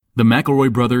The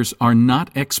McElroy brothers are not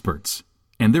experts,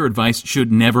 and their advice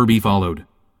should never be followed.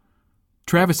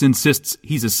 Travis insists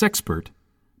he's a sexpert,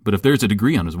 but if there's a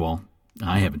degree on his wall,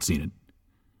 I haven't seen it.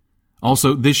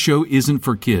 Also, this show isn't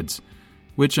for kids,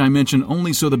 which I mention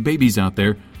only so the babies out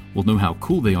there will know how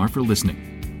cool they are for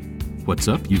listening. What's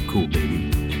up, you cool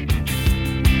baby?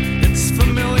 It's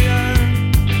familiar,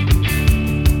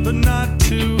 but not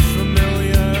too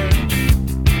familiar,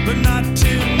 but not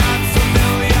too not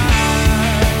familiar.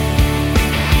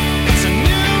 It's a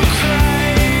new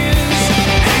craze.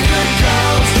 Hey, good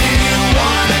girls, do you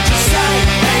wanna just say,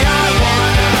 hey, I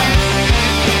wanna?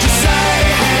 Just say,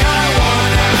 hey, I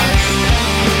wanna.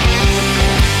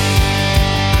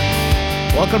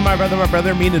 Welcome to My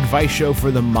Brother, Me, an advice show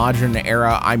for the modern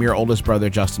era. I'm your oldest brother,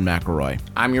 Justin McElroy.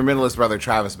 I'm your middleest brother,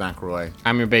 Travis McElroy.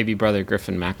 I'm your baby brother,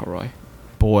 Griffin McElroy.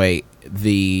 Boy,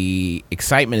 the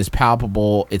excitement is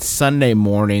palpable. It's Sunday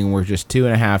morning. We're just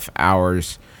 2.5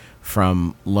 hours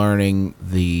from learning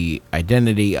the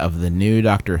identity of the new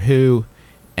Doctor Who.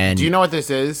 And Do you know what this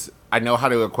is? I know how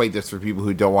to equate this for people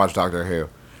who don't watch Doctor Who.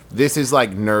 This is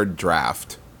like nerd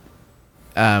draft.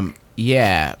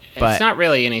 yeah, but It's not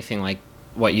really anything like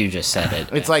what you just said.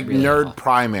 It's like really nerd all.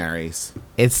 primaries.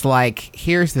 it's like,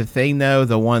 here's the thing, though.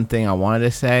 The one thing I wanted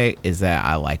to say is that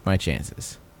I like my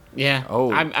chances. Yeah.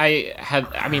 Oh.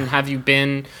 Have you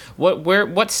been?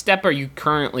 What step are you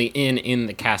currently in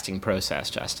the casting process,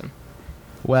 Justin?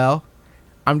 Well,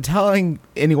 I'm telling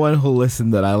anyone who'll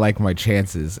listen that I like my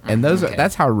chances, and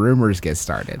that's how rumors get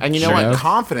started. And you know what?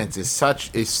 Confidence is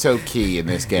so key in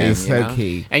this game. It's so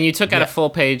key. And you took out a full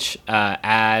page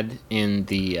ad in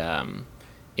the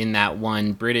in that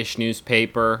one British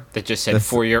newspaper that just said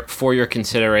for your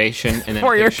consideration, and then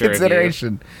For a your picture of you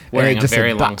consideration. wearing And it a just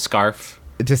very said long scarf.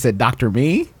 It just said Dr.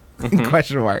 Me?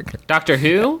 Question mark. Doctor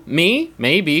Who? Me?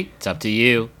 Maybe. It's up to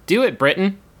you. Do it,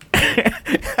 Britain.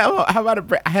 How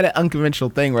about I had an unconventional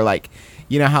thing where, like,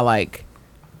 you know how, like,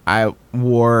 I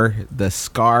wore the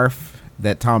scarf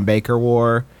that Tom Baker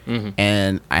wore,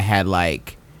 and I had,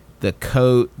 like, the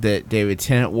coat that David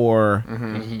Tennant wore,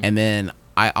 and then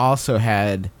I also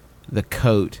had the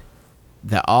coat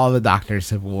that all the doctors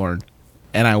have worn,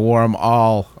 and I wore them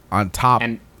all on top.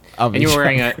 And of you each were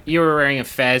other. wearing a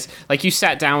fez. Like, you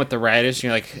sat down with the writers and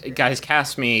you're like, guys,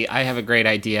 cast me. I have a great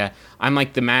idea. I'm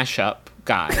like the mashup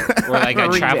guy, where like I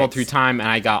traveled through time and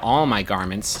I got all my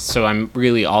garments, so I'm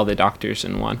really all the doctors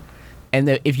in one.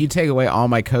 And if you take away all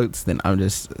my coats, then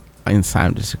inside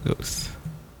I'm just a ghost.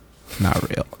 Not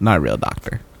a real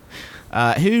doctor.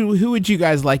 Who would you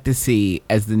guys like to see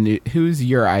as the new? Who's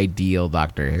your ideal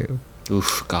Doctor Who?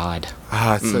 Oof, God.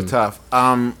 It's so tough.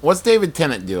 What's David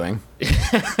Tennant doing?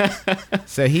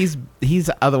 So he's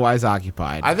otherwise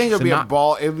occupied. I think it'd be a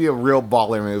real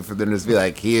baller move for them to just be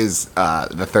like, he is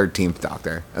the 13th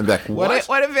Doctor. And be like,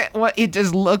 What it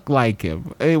just looked like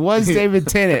him? It was David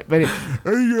Tennant, but he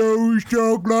always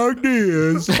talk like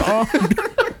this.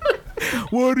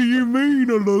 What do you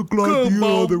mean I look like the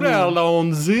other one?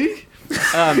 Lonzy.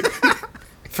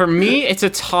 For me, it's a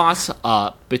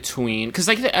toss-up between... Because,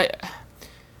 like,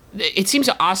 it seems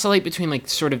to oscillate between, like,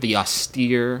 sort of the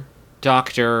austere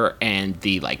Doctor and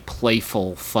the, like,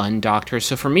 playful, fun Doctor.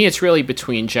 So for me, it's really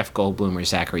between Jeff Goldblum or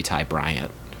Zachary Ty Bryant.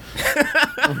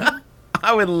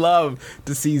 I would love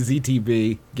to see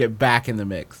ZTB get back in the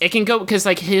mix. It can go... Because,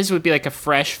 like, his would be, like, a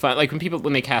fresh, fun... Like,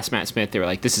 when they cast Matt Smith, they were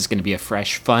like, this is going to be a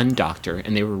fresh, fun Doctor.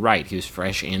 And they were right. He was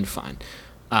fresh and fun.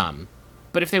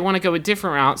 But if they want to go a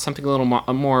different route, something a little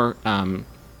more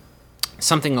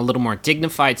something a little more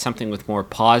dignified, something with more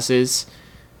pauses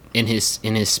in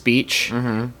his speech,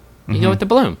 you go with the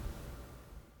Bloom.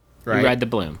 Right. You ride the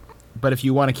Bloom. But if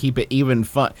you want to keep it even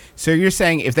fun, so you're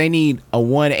saying if they need a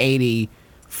 180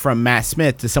 from Matt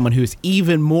Smith to someone who's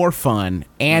even more fun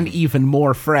and even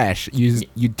more fresh,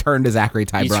 you turn to Zachary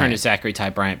Ty Bryant. You turn to Zachary Ty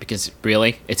Bryant because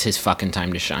really, it's his fucking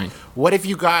time to shine. What if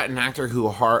you got an actor who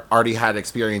already had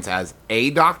experience as a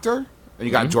Doctor, and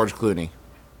you got George Clooney?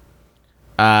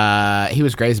 He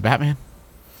was great as Batman.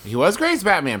 He was great as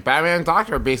Batman. Batman and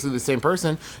Doctor are basically the same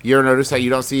person. You ever notice how you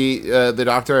don't see the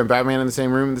Doctor and Batman in the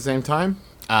same room at the same time?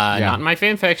 Not in my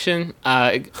fan fiction.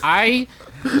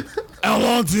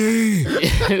 LLT!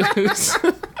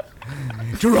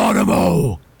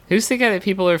 Geronimo! Who's the guy that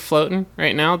people are floating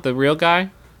right now? The real guy?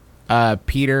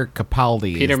 Peter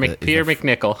Capaldi. Peter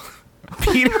McNichol.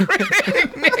 Peter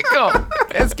McNichol.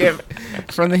 That's good.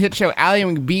 From the hit show Ally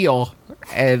McBeal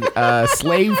and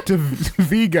Slave to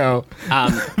Vigo.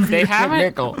 They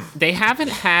haven't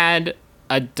had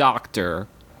a doctor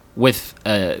with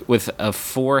a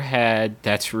forehead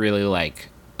that's really like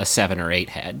a 7 or 8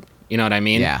 head. You know what I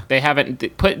mean? Yeah. They haven't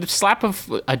slap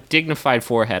a dignified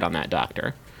forehead on that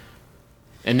doctor.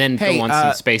 And then go on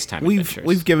some space-time adventures.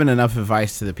 We've given enough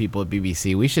advice to the people at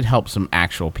BBC. We should help some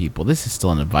actual people. This is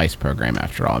still an advice program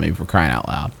after all. I mean, we're crying out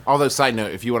loud. Although, side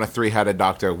note, if you want a three-headed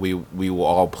doctor, we will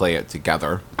all play it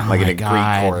together, like in a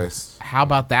Greek chorus. How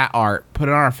about that art? Put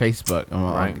it on our Facebook, and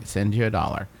we'll Right. send you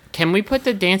 $1. Can we put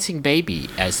the dancing baby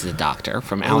as the doctor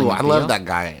from Ally Ooh, I McBeal? love that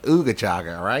guy. Ooga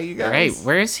Chaga, right, you guys? Right,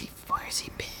 where is he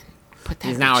been? Put that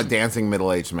He's now a bitch- dancing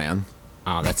middle-aged man.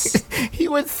 Oh, that's... He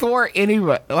would thwart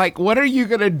anybody. Like, what are you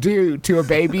going to do to a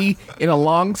baby in a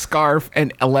long scarf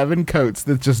and 11 coats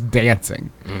that's just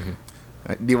dancing?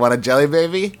 Do you want a jelly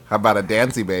baby? How about a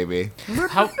dancy baby?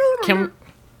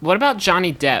 What about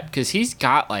Johnny Depp? Because he's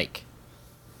got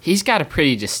a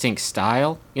pretty distinct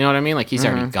style. You know what I mean? Like, he's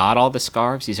already got all the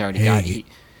scarves. He's already got... He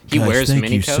Guys, wears thank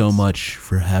mini you coats. so much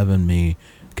for having me,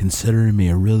 considering me.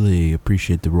 I really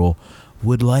appreciate the role.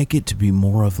 Would like it to be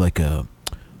more of like a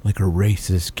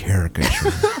racist caricature.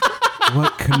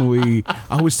 What can we...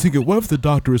 I was thinking, what if the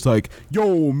doctor was like,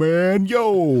 yo, man,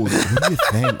 yo. What do you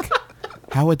think?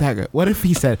 How would that go? What if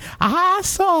he said, I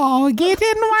saw, get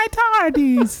in my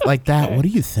TARDIS? Like that. What do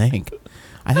you think?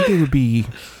 I think it would be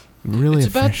really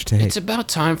fresh take. It's about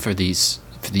time for these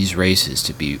races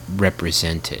to be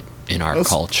represented in our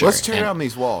culture. Let's tear And down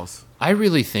these walls. I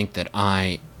really think that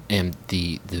I am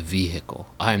the vehicle.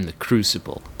 I am the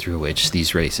crucible through which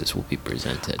these races will be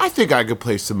presented. I think I could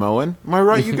play Samoan. Am I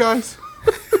right, you guys?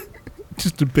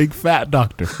 Just a big fat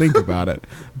doctor. Think about it.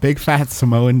 Big fat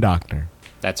Samoan doctor.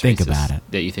 That's Think racist, about it.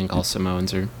 That you think all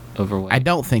Samoans are overweight. I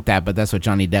don't think that, but that's what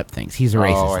Johnny Depp thinks. He's a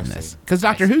racist I in see. this. Because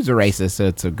Doctor Who's a racist, so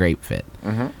it's a great fit.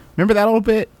 Remember that old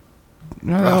bit?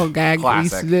 Remember that old gag we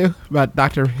used to classic. do about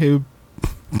Doctor Who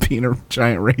being a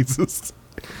giant racist?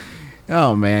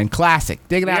 Oh, man. Classic.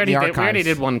 Dig it We out in already, the did, archives. we already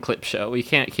did one clip show. We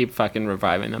can't keep fucking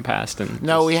reviving the past. And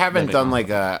No, just we haven't moving done on. like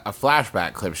a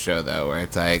flashback clip show though, where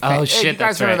it's like, Oh, hey, shit, you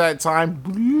guys that's remember right. that time?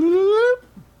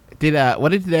 What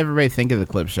did everybody think of the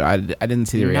clip show? I didn't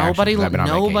see the reaction. 'cause I've been on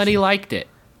Nobody vacation. liked it.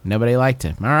 Nobody liked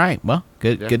it. All right. Well,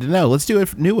 good to know. Let's do a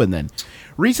new one then.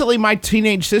 Recently, my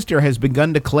teenage sister has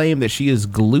begun to claim that she is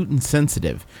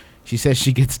gluten-sensitive. She says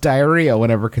she gets diarrhea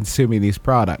whenever consuming these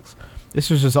products. This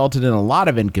has resulted in a lot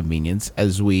of inconvenience,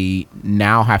 as we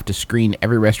now have to screen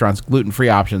every restaurant's gluten-free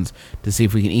options to see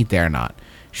if we can eat there or not.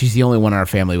 She's the only one in our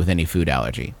family with any food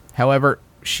allergy. However,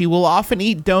 she will often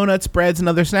eat donuts, breads, and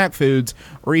other snack foods,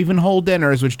 or even whole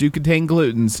dinners, which do contain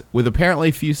glutens, with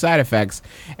apparently few side effects.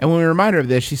 And when we remind her of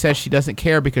this, she says she doesn't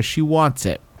care because she wants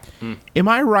it. Am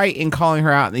I right in calling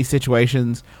her out in these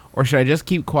situations, or should I just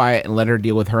keep quiet and let her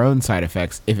deal with her own side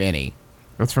effects, if any?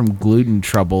 That's from Gluten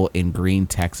Trouble in Green,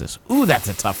 Texas. Ooh, that's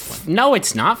a tough one. No,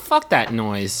 it's not. Fuck that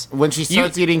noise. When she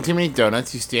starts eating too many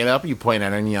donuts, you stand up, you point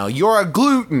at her and yell, "You're a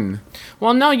gluten!"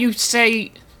 Well, no, you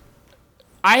say...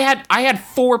 I had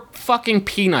 4 fucking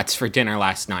peanuts for dinner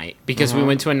last night because we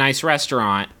went to a nice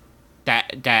restaurant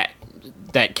that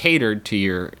catered to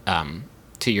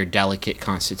your delicate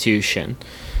constitution.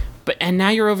 And now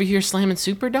you're over here slamming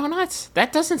super donuts?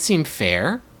 That doesn't seem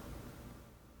fair.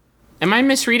 Am I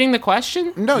misreading the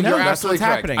question? No, you're that's absolutely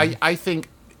what's correct. happening. I think,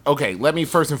 okay, let me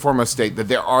first and foremost state that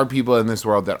there are people in this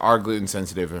world that are gluten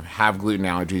sensitive and have gluten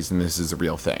allergies, and this is a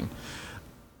real thing.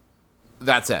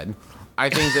 That said, I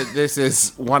think that this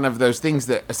is one of those things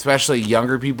that, especially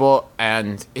younger people,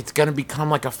 and it's going to become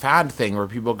like a fad thing where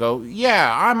people go,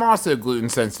 yeah, I'm also gluten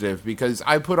sensitive because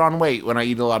I put on weight when I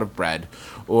eat a lot of bread.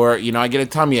 Or, I get a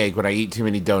tummy ache when I eat too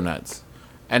many donuts.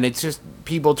 And it's just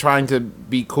people trying to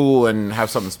be cool and have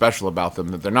something special about them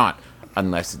that they're not.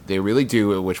 Unless they really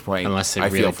do, at which point Unless they I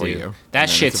really feel for do. you. That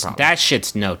And then it's a problem.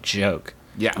 shit's no joke.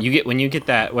 Yeah. When you get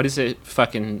that, what is it?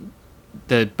 Fucking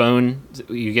the bone.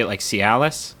 You get like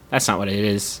Cialis. That's not what it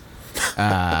is.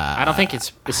 I don't think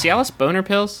it's is Cialis boner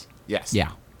pills. Yes.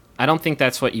 Yeah. I don't think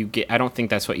that's what you get. I don't think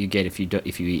that's what you get if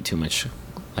you eat too much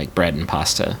like bread and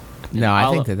pasta. No, I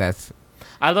think that's...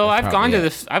 Although That's I've gone to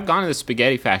probably I've gone to the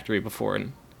spaghetti factory before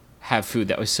and have food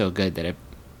that was so good that it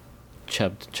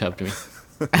chubbed me.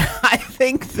 I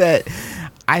think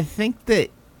that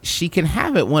she can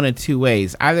have it one of two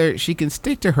ways. Either she can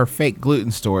stick to her fake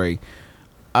gluten story,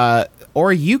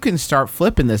 or you can start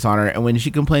flipping this on her, and when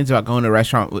she complains about going to a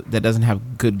restaurant that doesn't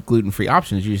have good gluten-free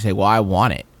options, you say, well, I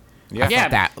want it. Yeah.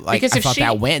 Yeah, because I if thought she-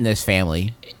 that went in this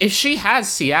family. If she has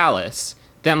Cialis,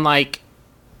 then like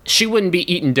she wouldn't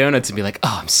be eating donuts and be like,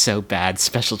 "Oh, I'm so bad,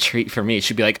 special treat for me."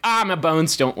 She'd be like, my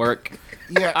bones don't work.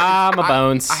 Yeah, my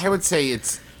bones." I would say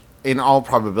it's, in all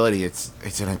probability, it's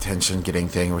an attention-getting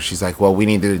thing where she's like, well, we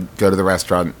need to go to the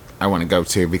restaurant I want to go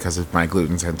to because of my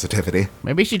gluten sensitivity.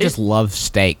 Maybe she just loves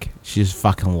steak. She just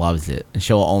fucking loves it, and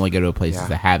she'll only go to places Yeah.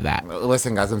 that have that.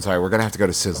 Listen, guys, I'm sorry. We're going to have to go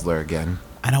to Sizzler again.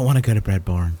 I don't want to go to Bread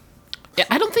Barn.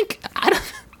 I don't think.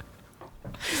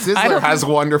 Sizzler has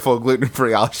wonderful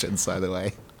gluten-free options, by the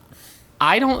way.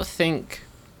 I don't think.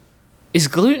 Is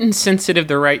gluten sensitive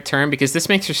the right term? Because this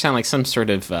makes her sound like some sort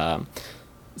of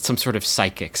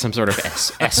psychic, some sort of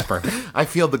esper. I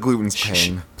feel the gluten's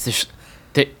pain. There's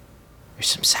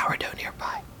some sourdough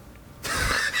nearby.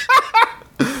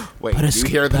 Wait, did you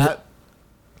hear that?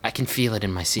 I can feel it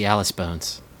in my Cialis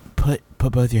bones. Put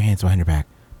both your hands behind your back.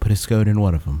 Put a scode in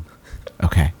one of them.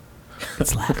 Okay.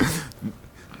 It's loud.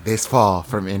 This fall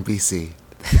from NBC.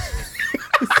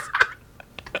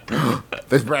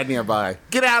 There's bread nearby.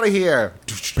 Get out of here.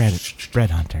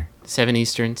 Bread hunter. 7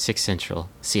 Eastern, 6 Central,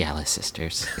 Cialis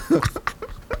Sisters.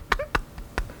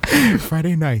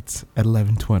 Friday nights at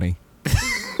 11:20.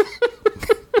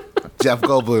 Jeff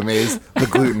Goldblum is the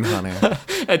gluten hunter.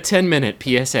 A 10-minute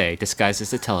PSA disguised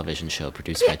as a television show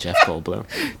produced by Jeff Goldblum.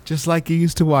 Just like you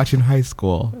used to watch in high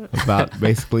school about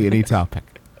basically any topic.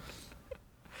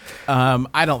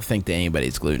 I don't think that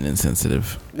anybody's gluten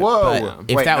insensitive. Whoa.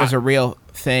 But if that was a real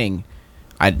thing,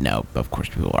 I'd know. Of course,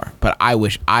 people are. But I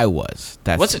wish I was.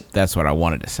 That's what I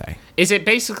wanted to say. Is it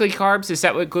basically carbs? Is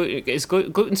that what gluten is?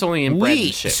 Gluten's only in bread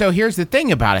and shit. So here's the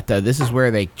thing about it, though. This is where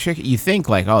they trick you. Think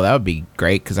like, oh, that would be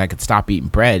great because I could stop eating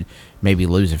bread, maybe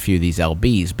lose a few of these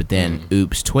lbs. But then,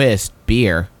 oops, twist,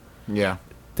 beer. Yeah.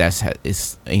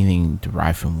 It's anything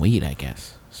derived from wheat, I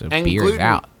guess. So And beer gluten, is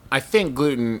out. I think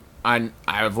gluten,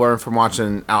 I've learned from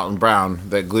watching Alton Brown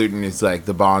that gluten is like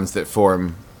the bonds that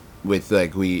form with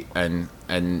like wheat and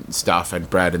stuff and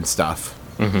bread and stuff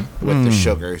with the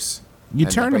sugars. You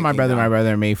and turn the to my breaking brother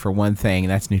down. and me for one thing,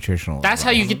 and that's nutritional. That's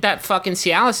how you get that fucking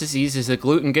Cialis disease. Is that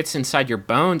gluten gets inside your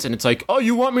bones, and it's like, oh, do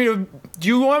you want me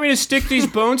to stick these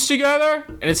bones together?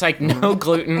 And it's like, no,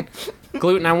 gluten.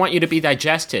 I want you to be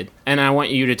digested, and I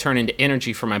want you to turn into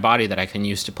energy for my body that I can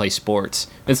use to play sports.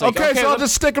 It's like, Okay, so I'll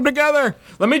just stick them together.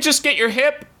 let me just get your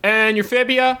hip and your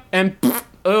fibia, and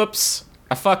oops,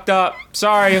 I fucked up.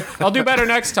 Sorry, I'll do better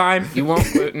next time. You won't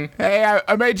gluten. Hey,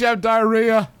 I made you have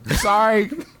diarrhea.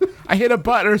 Sorry. I hit a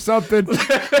button or something.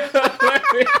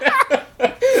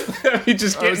 You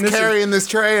just I get was this. carrying this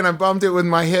tray and I bumped it with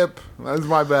my hip. That was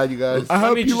my bad, you guys. I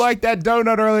hope me you just- liked that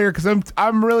donut earlier because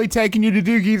I'm really taking you to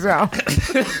Dookie's now.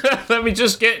 Let me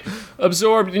just get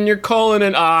absorbed in your colon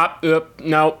and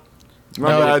no,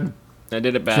 My bad. I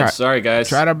did it bad. Sorry, guys.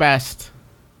 Tried our best.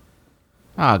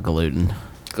 Gluten.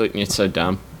 Gluten, you're so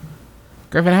dumb.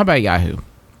 Griffin, how about Yahoo?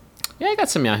 Yeah, I got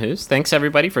some Yahoos. Thanks,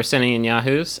 everybody, for sending in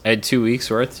Yahoos. I had 2 weeks'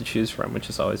 worth to choose from, which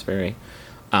is always very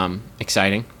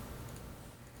exciting.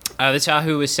 This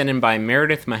Yahoo was sent in by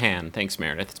Meredith Mahan. Thanks,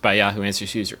 Meredith. It's by Yahoo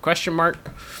Answers User ? By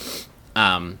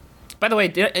the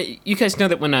way, you guys know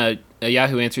that when a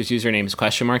Yahoo Answers username is ?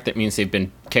 That means they've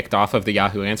been kicked off of the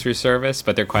Yahoo Answers service,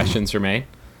 but their questions remain?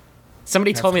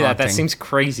 Somebody told me that. That haunting. seems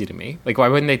crazy to me. Like, why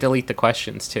wouldn't they delete the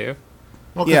questions, too?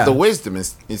 Well, because the wisdom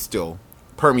is still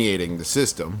permeating the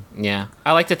system. Yeah,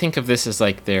 I like to think of this as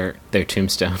like their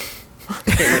tombstone.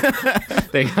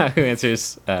 They Yahoo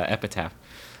Answers epitaph.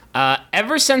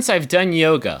 Ever since I've done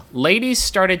yoga, ladies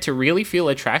started to really feel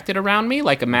attracted around me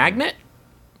like a magnet.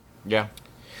 Yeah.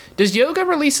 Does yoga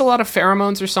release a lot of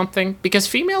pheromones or something? Because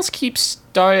females keep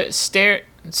staring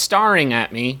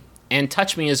at me and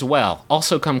touch me as well.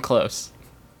 Also come close.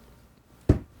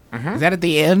 Is that at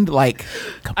the end? Like,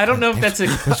 I don't know if that's a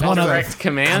one other- correct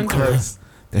command.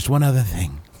 There's one other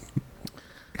thing.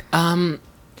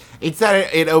 It's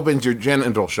that it opens your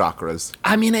genital chakras.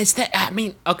 I mean,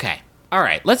 okay. All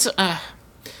right. Let's.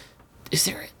 Is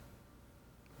there?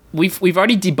 We've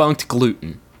already debunked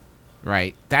gluten.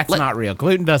 right. That's not real.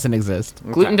 Gluten doesn't exist.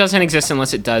 Gluten doesn't exist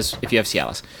unless it does if you have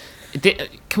Cialis.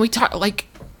 Can we talk? Like,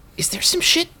 is there some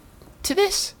shit to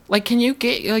this? Like, can you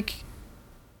get like?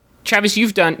 Travis,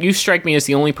 you strike me as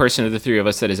the only person of the three of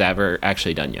us that has ever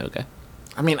actually done yoga.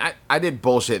 I mean, I did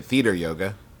bullshit theater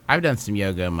yoga. I've done some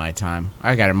yoga in my time.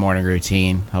 I got a morning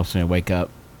routine. Helps me wake up.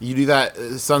 You do that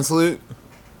sun salute?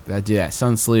 I do that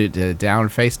sun salute, down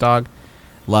face dog.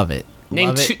 Love it.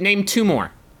 Love it. Name two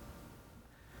more.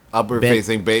 Upward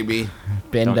facing baby.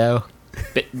 Bendo.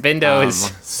 Bendo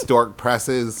is Stork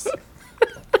presses.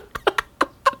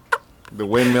 The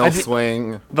windmill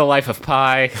swing. the life of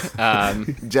Pi.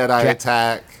 Jedi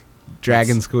attack.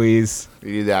 Dragon squeeze.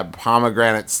 You do that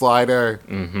pomegranate slider.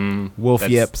 Wolf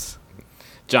That's- yips.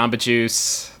 Jamba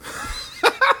Juice.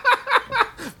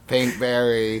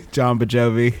 Pinkberry. Jamba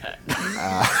Jovi.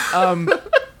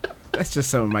 That's just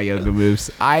some of my yoga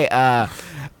moves. I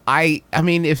I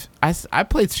mean, if I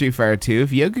played Street Fighter 2,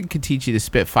 if yoga could teach you to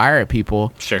spit fire at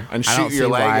people, Sure. And I don't shoot your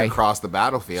see leg why- across the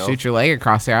battlefield. shoot your leg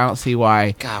across there, I don't see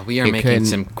why. God, we are it making couldn't-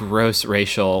 some gross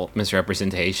racial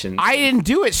misrepresentations. I didn't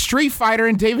do it. Street Fighter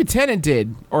and David Tennant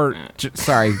did. Or,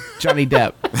 sorry, Johnny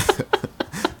Depp.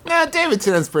 Nah, David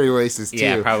Tennant's pretty racist too.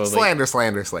 Yeah, probably. Slander.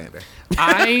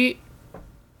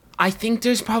 I think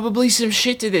there's probably some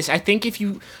shit to this. I think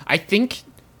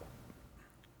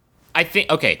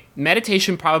okay,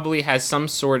 meditation probably has some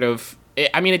sort of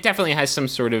it definitely has some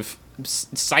sort of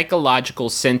psychological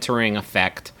centering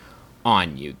effect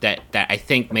on you that I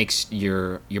think makes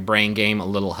your brain game a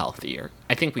little healthier.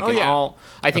 I think we can we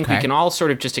Okay. can all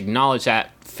sort of just acknowledge that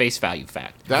face value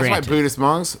fact. That's Granted. why Buddhist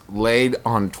monks laid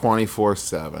on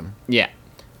 24/7. Yeah.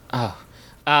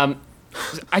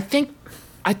 I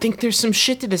think there's some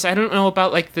shit to this. I don't know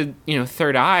about like the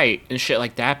third eye and shit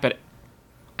like that, but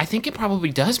I think it probably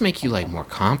does make you like more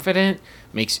confident.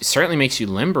 Certainly makes you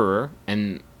limberer,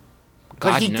 and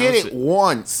God But he knows did it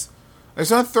once. I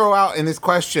just want to throw out in this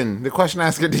question. The question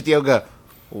asker did yoga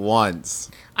once.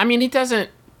 I mean, he doesn't.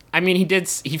 I mean, he did.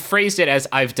 He phrased it as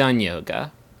 "I've done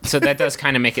yoga," so that does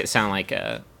kind of make it sound like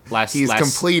a last. He's last,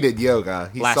 completed yoga.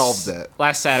 He last, solved it.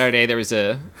 Last Saturday, there was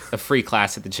a free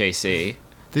class at the JC.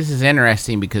 This is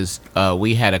interesting because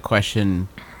we had a question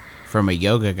from a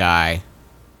yoga guy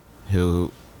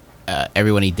who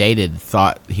everyone he dated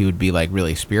thought he would be like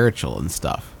really spiritual and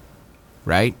stuff,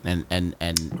 right? And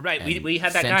Right, we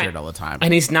had that centered guy all the time.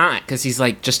 and he's not, because he's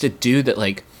like just a dude that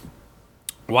like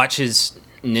watches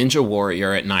Ninja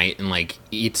Warrior at night and like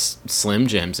eats Slim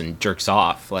Jims and jerks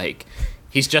off. Like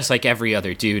he's just like every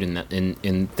other dude in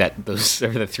that those are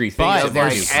the three things. But that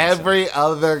there's Marty- Every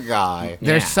other guy.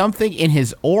 There's Yeah. something in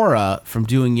his aura from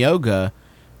doing yoga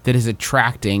that is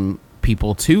attracting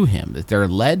people to him, that they're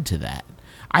led to that.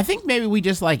 I think maybe we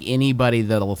just like anybody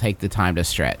that'll take the time to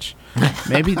stretch.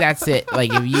 Maybe that's it.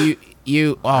 Like if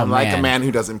you I'm like a man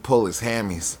who doesn't pull his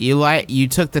hammies. you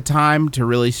took the time to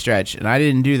really stretch, and I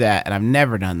didn't do that, and I've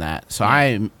never done that. So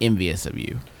I'm envious of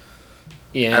you.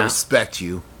 yeah. I respect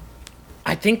you.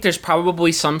 I think there's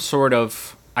probably some sort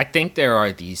of. I think there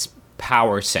are these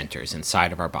power centers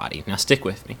inside of our body. Now stick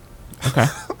with me. Okay.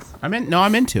 I'm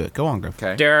into it. Go on, Griff.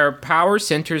 Okay. There are power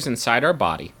centers inside our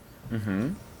body,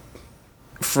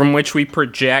 from which we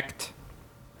project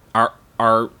our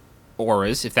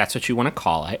auras, if that's what you want to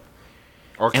call it.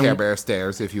 Or And- Care Bear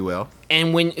stairs, if you will.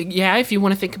 And if you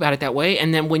want to think about it that way,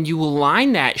 and then when you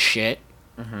align that shit,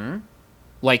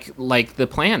 like the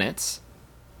planets,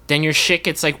 then your shit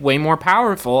gets like way more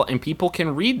powerful, and people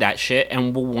can read that shit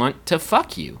and will want to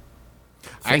fuck you.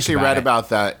 I actually about read it. about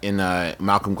that in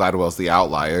Malcolm Gladwell's The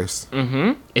Outliers.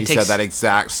 He said that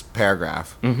exact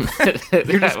paragraph.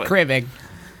 You're just cribbing.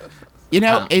 You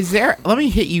know, let me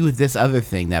hit you with this other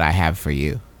thing that I have for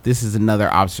you. This is another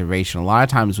observation. A lot of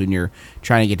times when you're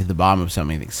trying to get to the bottom of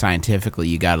something, like scientifically,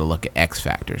 you got to look at X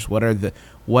factors. What are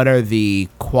the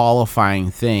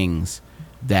qualifying things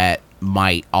that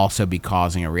might also be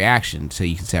causing a reaction, so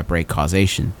you can separate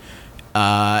causation?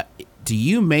 Do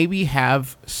you maybe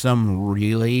have some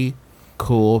really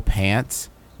cool pants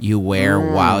you wear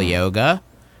while yoga?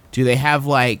 Do they have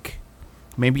like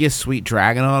maybe a sweet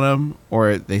dragon on them,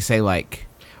 or they say like,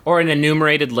 Or an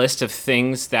enumerated list of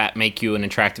things that make you an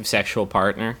attractive sexual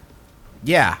partner.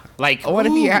 yeah, Like, what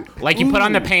if you like you put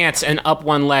on the pants and up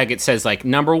one leg, it says like,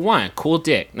 number 1, cool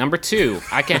dick. Number 2,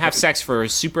 I can have sex for a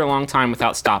super long time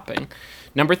without stopping.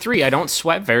 Number 3, I don't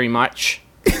sweat very much.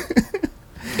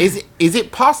 Is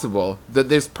it possible that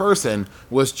this person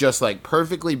was just like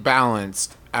perfectly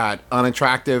balanced at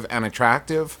unattractive and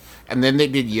attractive, and then they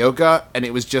did yoga, and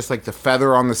it was just like the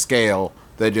feather on the scale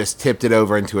that just tipped it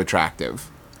over into attractive?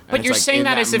 And But it's, you're like, saying in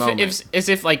that as moment.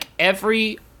 if like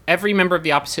every member of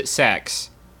the opposite sex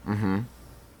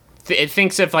it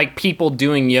thinks of like people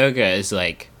doing yoga as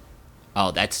like,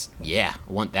 oh, that's, yeah,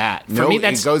 I want that. For No, me,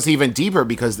 that's it goes even deeper,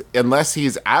 because unless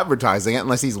he's advertising it,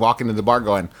 unless he's walking to the bar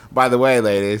going, by the way,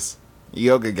 ladies,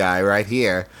 yoga guy right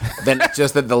here, then it's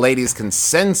just that the ladies can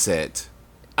sense it.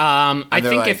 I they're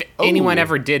think like, if anyone "Ooh."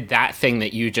 ever did that thing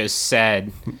that you just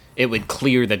said, it would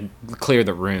clear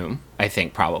the room. I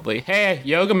think probably. Hey,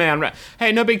 yoga man.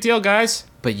 Hey, no big deal, guys.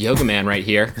 But yoga man right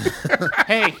here.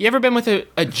 Hey, you ever been with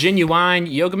a genuine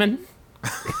yoga man?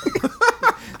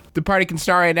 the party can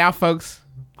start right now, folks.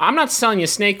 I'm not selling you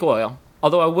snake oil,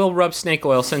 although I will rub snake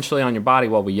oil sensually on your body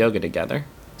while we yoga together.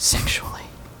 Sexually.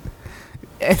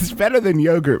 It's better than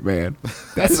yogurt, man.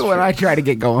 That's what I tried to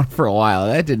get going for a while.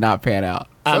 That did not pan out.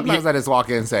 Sometimes I just walk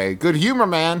in and say, good humor,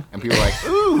 man. And people are like,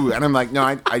 ooh. And I'm like, no,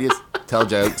 I just tell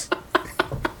jokes.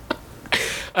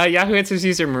 Yahoo Answers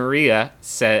user Maria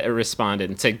responded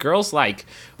and said, girls like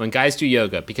when guys do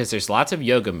yoga because there's lots of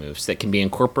yoga moves that can be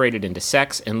incorporated into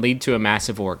sex and lead to a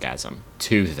massive orgasm.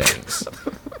 Two things.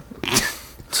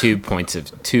 2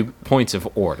 points of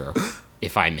order,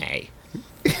 if I may.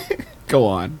 Go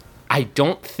on. I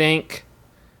don't think...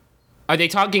 Are they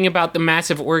talking about the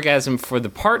massive orgasm for the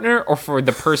partner or for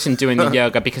the person doing the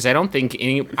yoga? Because I don't think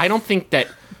that,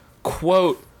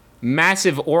 quote,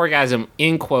 massive orgasm,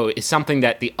 end quote, is something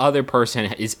that the other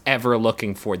person is ever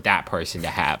looking for that person to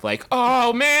have. Like,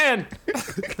 oh, man!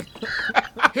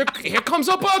 Here comes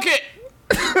a bucket!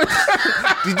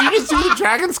 Did you just do the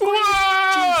dragon squeeze?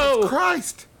 Whoa! Jesus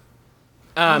Christ.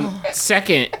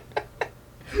 Second...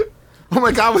 Oh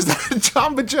my God, was that a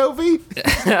Jamba Jovi?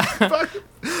 Fuck.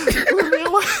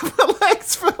 My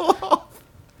legs fell off.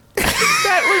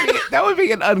 That would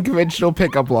be an unconventional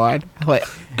pickup line. Like,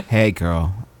 hey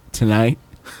girl, tonight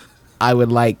I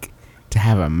would like to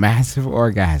have a massive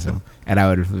orgasm, and I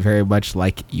would very much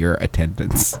like your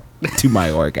attendance to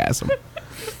my orgasm.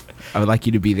 I would like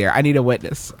you to be there. I need a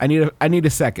witness. I need a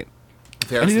second.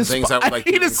 There are some things I would like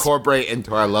to incorporate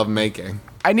into our lovemaking.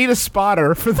 I need a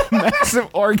spotter for the massive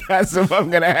orgasm I'm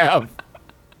gonna have.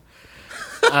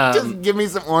 Just give me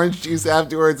some orange juice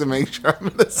afterwards and make sure I'm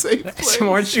in a safe place. Some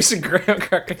orange juice and graham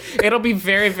cracker. It'll be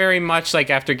very, very much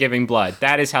like after giving blood.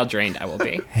 That is how drained I will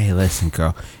be. Hey, listen,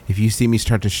 girl. If you see me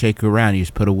start to shake around, you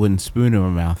just put a wooden spoon in my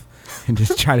mouth and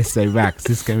just try to stay back. 'Cause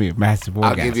this is gonna be a massive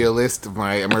orgasm. I'll give you a list of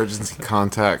my emergency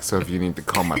contacts, so if you need to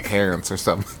call my parents or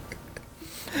something.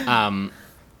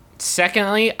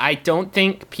 Secondly, I don't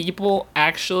think people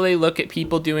actually look at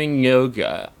people doing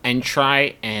yoga and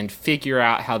try and figure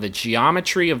out how the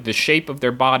geometry of the shape of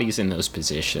their bodies in those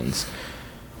positions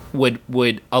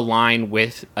would align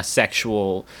with a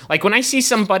sexual... Like, when I see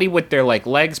somebody with their, like,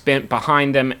 legs bent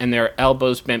behind them and their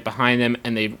elbows bent behind them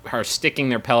and they are sticking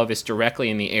their pelvis directly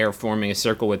in the air, forming a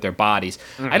circle with their bodies,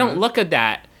 I don't look at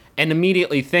that and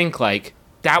immediately think, like,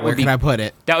 Where can I put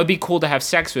it? that would be cool to have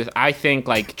sex with. I think,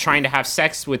 like, trying to have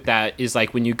sex with that is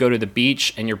like when you go to the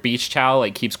beach and your beach towel,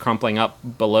 like, keeps crumpling up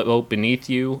beneath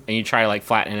you, and you try to, like,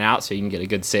 flatten it out so you can get a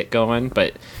good sit going,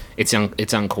 but it's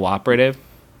uncooperative.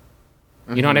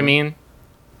 You know what I mean?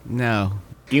 No.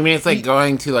 Do you mean it's like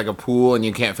going to like a pool and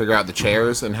you can't figure out the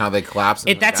chairs and how they collapse?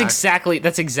 That's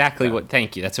exactly what.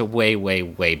 Thank you. That's a way, way,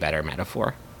 way better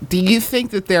metaphor. Do you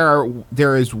think that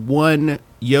there is one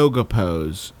yoga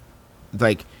pose,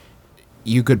 like,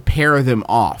 you could pair them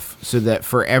off so that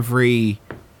for every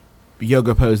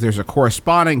yoga pose there's a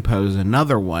corresponding pose,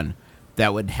 another one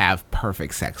that would have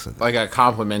perfect sex with it? Like a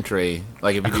complementary,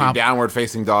 like if you do downward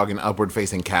facing dog and upward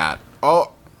facing cat.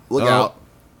 Oh, look out.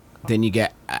 Then you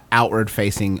get outward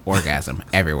facing orgasm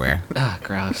everywhere. Ah,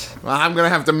 gross. Well, I'm going to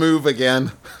have to move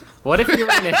again. What if you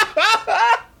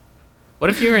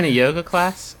were in a yoga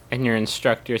class and your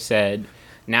instructor said,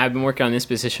 "Now I've been working on this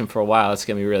position for a while. It's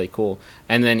gonna be really cool."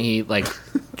 And then he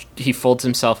folds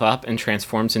himself up and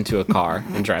transforms into a car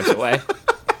and drives away.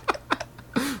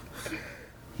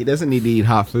 He doesn't need to eat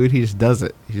hot food. He just does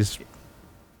it. He just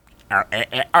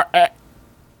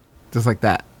like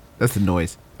that. That's the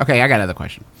noise. Okay, I got another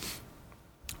question.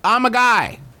 I'm a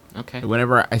guy. Okay.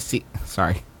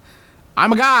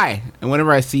 I'm a guy, and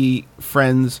whenever I see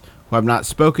friends who I've not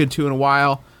spoken to in a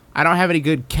while, I don't have any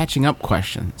good catching up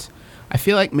questions. I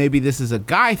feel like maybe this is a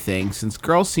guy thing, since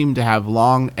girls seem to have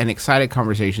long and excited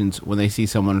conversations when they see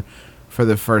someone for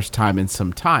the first time in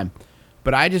some time.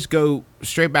 But I just go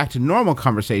straight back to normal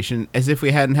conversation as if we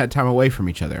hadn't had time away from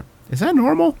each other. Is that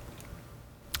normal?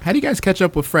 How do you guys catch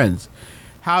up with friends?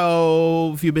 How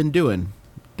have you been doing?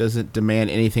 Does it demand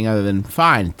anything other than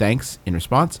fine, thanks, in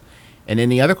response? And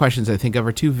any other questions I think of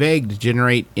are too vague to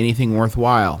generate anything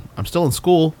worthwhile. I'm still in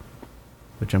school,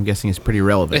 which I'm guessing is pretty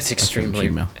relevant. It's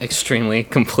extremely,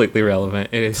 completely relevant.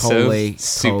 It is totally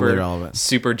super relevant.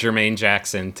 Super Jermaine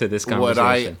Jackson to this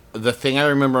conversation. The thing I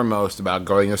remember most about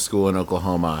going to school in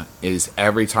Oklahoma is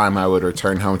every time I would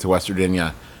return home to West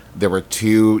Virginia, there were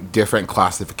two different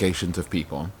classifications of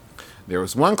people. There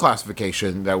was one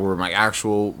classification that were my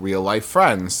actual real life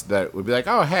friends that would be like,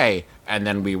 "Oh, hey," and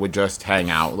then we would just hang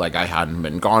out like I hadn't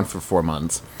been gone for 4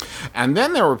 months. And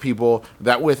then there were people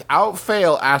that without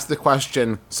fail asked the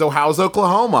question, "So how's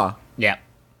Oklahoma?" Yeah.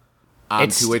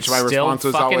 To which my response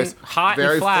was always hot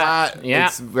very and flat. Yeah.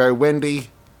 It's very windy.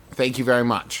 Thank you very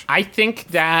much. I think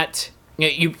that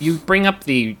you bring up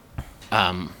the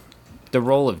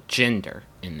role of gender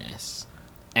in this.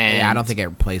 And yeah, I don't think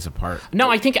it plays a part. No,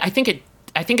 I think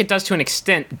it does to an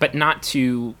extent, but not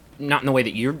in the way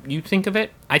that you think of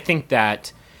it. I think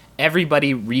that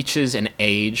everybody reaches an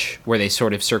age where they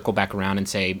sort of circle back around and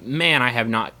say, "Man, I have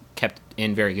not kept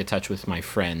in very good touch with my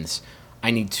friends,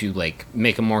 I need to like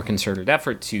make a more concerted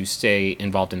effort to stay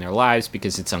involved in their lives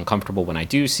because it's uncomfortable when I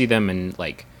do see them and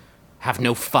like have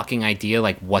no fucking idea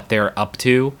like what they're up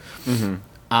to.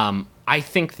 I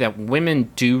think that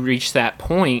women do reach that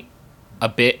point a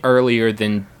bit earlier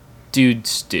than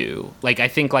dudes do. Like, I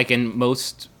think like in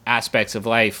most aspects of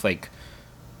life, like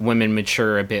women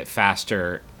mature a bit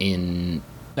faster in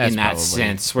that probably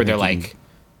sense where they're like,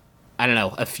 I don't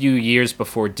know, a few years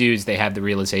before dudes, they have the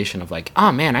realization of like,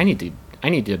 oh man, I need to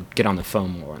get on the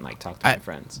phone more and like talk to my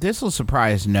friends. This will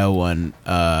surprise no one,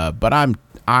 but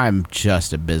I'm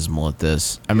just abysmal at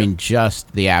this. I mean,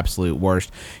 just the absolute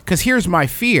worst. Because here's my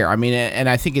fear. I mean, and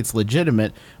I think it's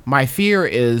legitimate. My fear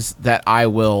is that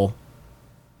I'll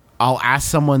ask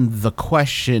someone the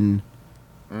question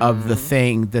of the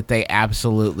thing that they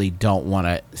absolutely don't want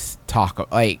to talk.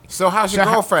 Like, So how's your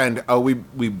girlfriend? Oh, we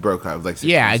broke up. Like, 6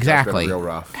 yeah, months. That's been exactly. real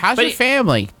rough. How's But your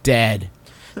family? Dead.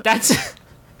 That's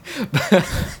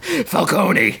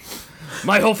Falcone.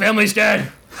 My whole family's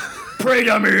dead. Pray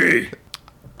to me.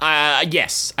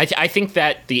 Yes, I think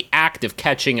that the act of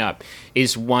catching up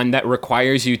is one that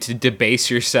requires you to debase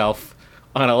yourself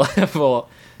on a level.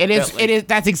 It is.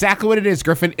 That's exactly what it is,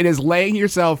 Griffin. It is laying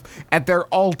yourself at their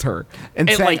altar and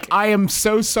saying, like- "I am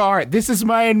so sorry. This is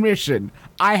my admission.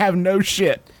 I have no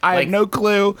shit. I Like- have no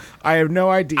clue. I have no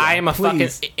idea. I am a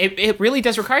Please." fucking. It really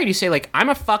does require you to say like, I'm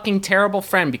a fucking terrible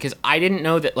friend because I didn't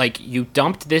know that like you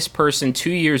dumped this person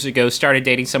 2 years ago, started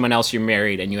dating someone else, you're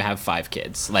married, and you have 5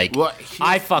 kids. Like, Well,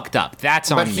 I fucked up.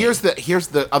 That's on But me. here's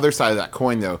the other side of that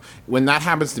coin, though. When that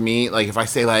happens to me, like if I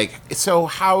say like, so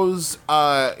how's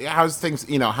things,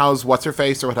 how's what's her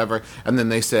face or whatever, and then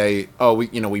they say, oh,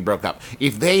 we broke up.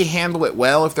 If they handle it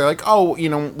well, if they're like, oh,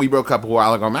 we broke up a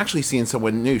while ago, I'm actually seeing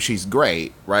someone new, she's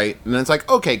great, right? And then it's like,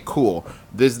 okay, cool.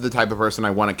 This is the type of person I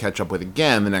want to catch up with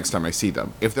again the next time I see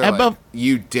them. If they're like,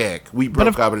 you dick, we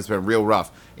broke up and it's been real rough.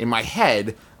 In my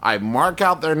head, I mark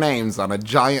out their names on a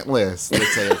giant list that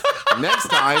says, next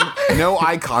time, no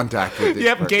eye contact with this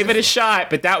person. Gave it a shot,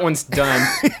 but that one's done.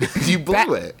 You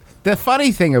blew it. The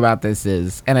funny thing about this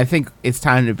is, and I think it's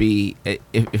time to be,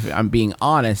 if I'm being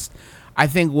honest, I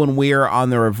think when we're on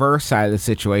the reverse side of the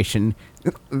situation,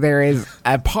 there is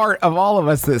a part of all of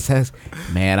us that says,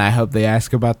 man, I hope they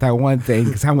ask about that one thing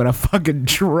because I'm going to fucking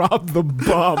drop the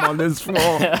bomb on this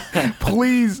floor.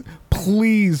 Please,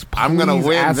 I'm going to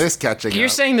win ask- this catching You're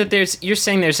up. saying that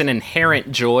there's an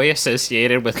inherent joy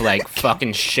associated with like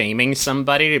fucking shaming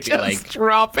somebody to be Just like,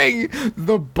 dropping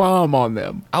the bomb on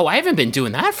them. oh, I haven't been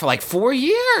doing that for like 4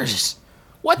 years.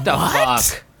 What the What?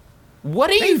 fuck?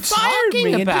 What are They you fired talking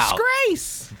me about? in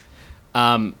disgrace.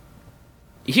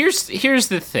 Here's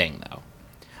the thing though.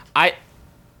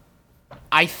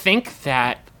 I think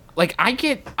that like I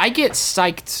get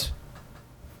psyched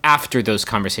after those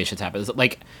conversations happen.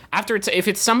 Like after if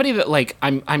it's somebody that like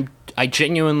I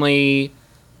genuinely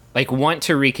like want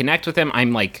to reconnect with them,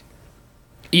 I'm like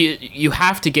you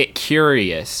have to get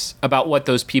curious about what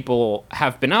those people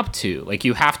have been up to. Like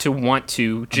you have to want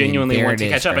to genuinely there want to it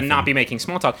is, catch up and not Griffin. be making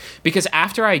small talk. Because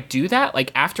after I do that, like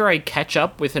after I catch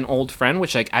up with an old friend,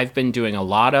 which like I've been doing a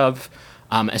lot of,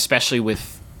 especially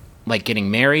with like getting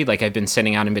married, like I've been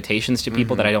sending out invitations to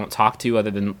people that I don't talk to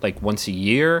other than like once a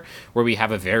year, where we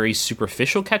have a very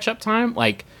superficial catch up time.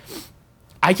 Like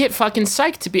I get fucking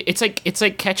psyched to be. It's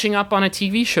like catching up on a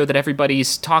TV show that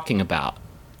everybody's talking about.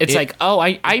 It's like, oh,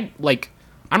 I like,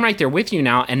 I'm right there with you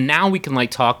now, and now we can like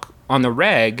talk on the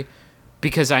reg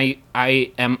because I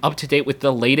am up to date with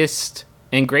the latest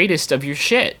and greatest of your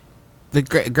shit. The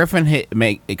Griffin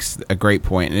makes a great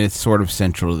point, and it's sort of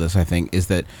central to this, I think, is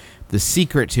that the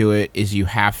secret to it is you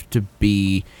have to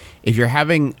be, if you're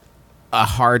having a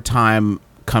hard time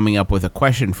coming up with a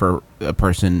question for a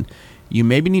person, you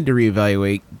maybe need to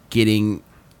reevaluate getting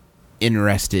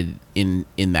interested in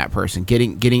that person,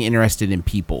 getting interested in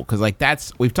people, because like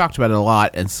we've talked about it a lot,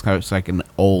 and it's like an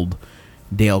old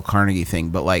Dale Carnegie thing,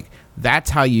 but like that's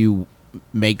how you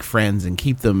make friends and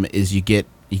keep them, is you get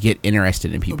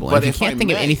interested in people. But And if you can't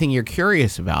think of anything you're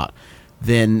curious about,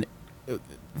 then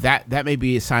that may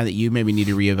be a sign that you maybe need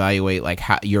to reevaluate like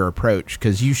how your approach,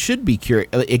 because you should be curious.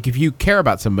 If you care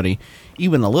about somebody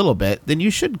even a little bit, then you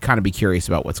should kind of be curious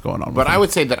about what's going on. But I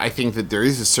would say that I think that there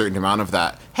is a certain amount of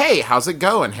that. Hey, how's it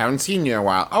going? Haven't seen you in a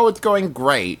while. Oh, it's going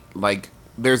great. Like,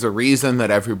 there's a reason that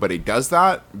everybody does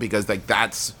that, because like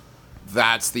that's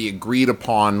the agreed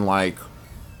upon like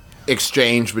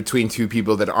exchange between two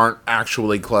people that aren't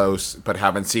actually close but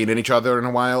haven't seen each other in a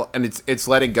while, and it's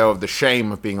letting go of the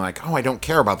shame of being like, oh, I don't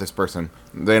care about this person.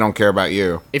 They don't care about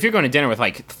you. If you're going to dinner with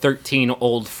like 13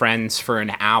 old friends for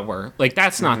an hour, like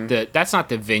that's not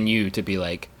the venue to be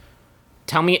like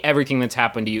Tell me everything that's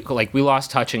happened to you. Like, we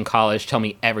lost touch in college. Tell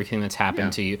me everything that's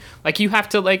happened to you. Like, you have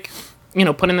to, like, you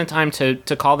know, put in the time to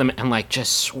call them and, like,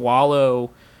 just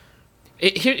swallow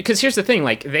it. Because here's the thing.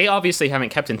 Like, they obviously haven't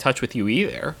kept in touch with you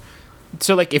either.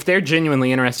 So, like, if they're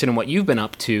genuinely interested in what you've been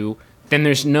up to, then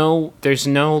there's no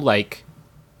like,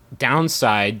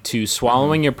 downside to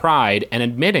swallowing your pride and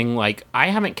admitting, like, I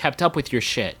haven't kept up with your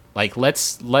shit. Like,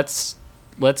 let's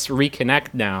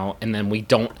reconnect now, and then we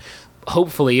don't...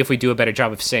 Hopefully, if we do a better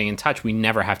job of staying in touch, we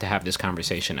never have to have this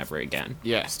conversation ever again.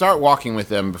 Yeah, start walking with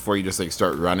them before you just like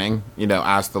start running. You know,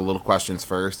 ask the little questions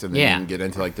first, and then you can get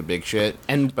into like the big shit.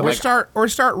 And Or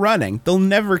start running. They'll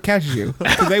never catch you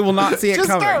because they will not see it just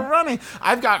coming. start running.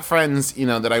 I've got friends, you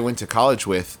know, that I went to college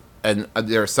with, and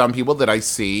there are some people that I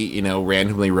see, you know,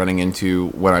 randomly running into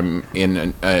when I'm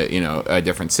in, a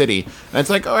different city, and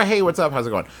it's like, oh, hey, what's up? How's it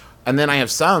going? And then I have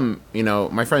some, you know,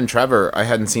 my friend Trevor, I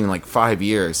hadn't seen in like 5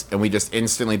 years, and we just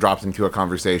instantly dropped into a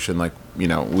conversation like, you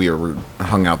know, we were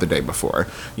hung out the day before.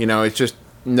 You know, it's just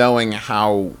knowing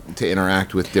how to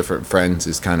interact with different friends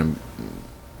is kind of,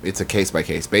 it's a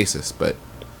case-by-case basis, but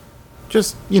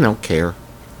just, you know, care.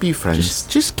 Be friends.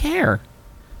 Just care.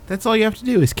 That's all you have to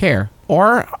do is care.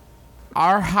 Or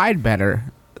hide better.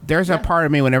 There's a part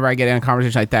of me whenever I get in a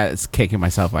conversation like that, it's kicking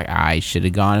myself like, I should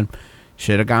have gone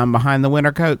behind the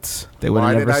winter coats.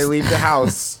 Why did I leave the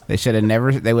house? They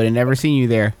would have never seen you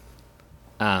there.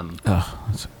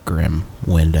 It's a grim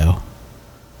window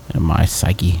in my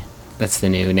psyche. That's the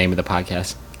new name of the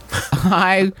podcast.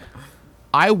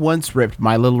 I once ripped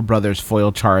my little brother's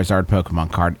foil Charizard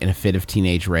Pokemon card in a fit of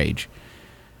teenage rage.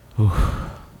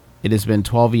 It has been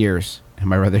 12 years, and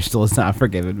my brother still has not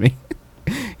forgiven me.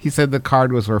 He said the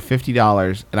card was worth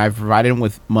 $50, and I've provided him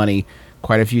with money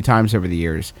quite a few times over the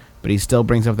years, but he still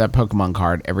brings up that Pokemon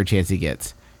card every chance he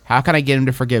gets. How can I get him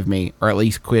to forgive me, or at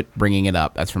least quit bringing it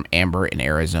up? That's from Amber in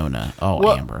Arizona.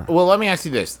 Amber. Well, let me ask you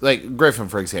this. Like, Griffin,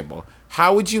 for example.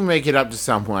 How would you make it up to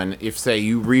someone if, say,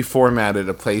 you reformatted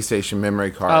a PlayStation memory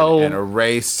card and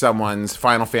erased someone's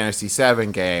Final Fantasy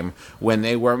VII game when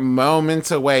they were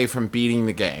moments away from beating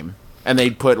the game? And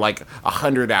they'd put like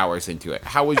 100 hours into it.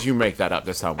 How would you make that up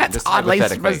to someone? That's just oddly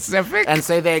hypothetically. specific. And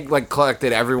say they like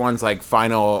collected everyone's like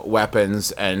final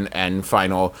weapons and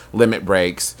final limit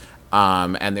breaks,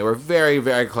 and they were very,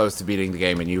 very close to beating the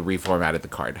game, and you reformatted the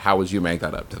card. How would you make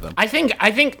that up to them? I think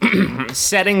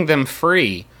setting them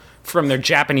free from their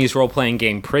Japanese role-playing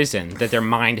game prison that their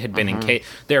mind had been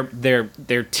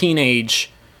their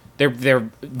teenage. Their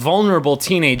vulnerable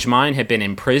teenage mind had been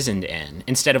imprisoned in,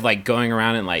 instead of like going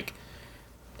around and like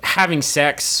having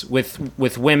sex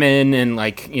with women and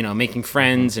like, you know, making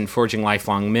friends and forging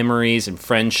lifelong memories and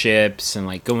friendships and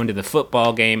like going to the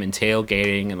football game and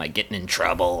tailgating and like getting in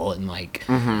trouble and like,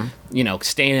 you know,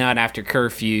 staying out after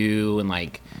curfew and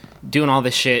like doing all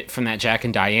this shit from that Jack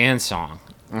and Diane song.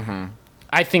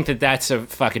 I think that's a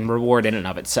fucking reward in and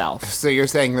of itself. So you're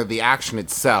saying that the action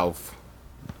itself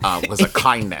was a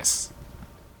kindness.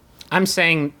 I'm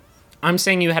saying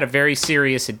you had a very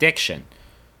serious addiction.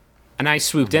 And I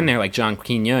swooped in there like John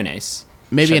Quinones.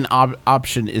 Maybe an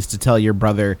option is to tell your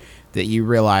brother that you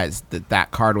realize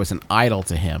that card was an idol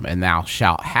to him, and thou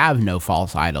shalt have no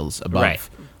false idols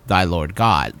above thy Lord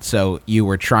God. So you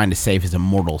were trying to save his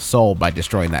immortal soul by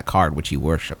destroying that card which he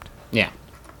worshipped. Yeah.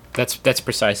 That's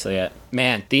precisely it.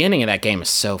 Man, the ending of that game is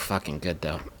so fucking good,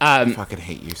 though. I fucking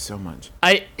hate you so much.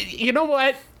 You know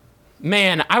what?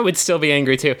 Man, I would still be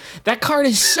angry, too. That card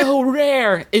is so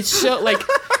rare. It's so, like,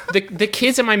 the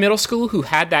kids in my middle school who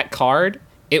had that card,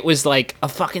 it was like a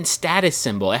fucking status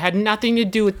symbol. It had nothing to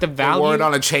do with the value. They wore it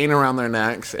on a chain around their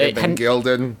necks. It had been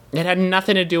gilded. It had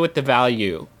nothing to do with the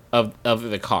value of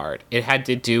the card. It had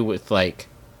to do with, like,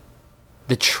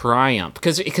 the triumph.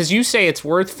 Because you say it's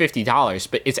worth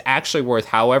 $50, but it's actually worth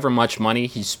however much money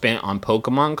he spent on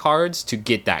Pokemon cards to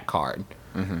get that card,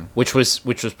 which was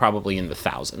probably in the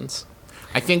thousands.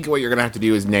 I think what you're going to have to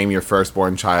do is name your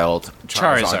firstborn child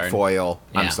Charizard Foil.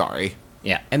 Yeah. I'm sorry.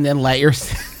 Yeah. And then let your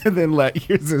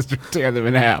sister tear them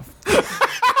in half.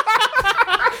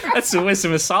 That's the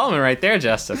wisdom of Solomon right there,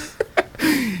 Justin.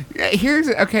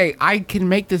 I can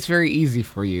make this very easy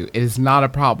for you. It is not a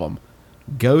problem.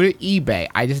 Go to eBay.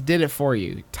 I just did it for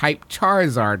you. Type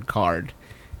Charizard card,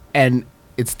 and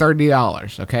it's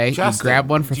 $30. Okay, Justin, you grab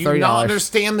one for $30. Do you not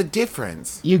understand the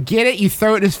difference? You get it. You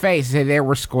throw it in his face. And say, "There,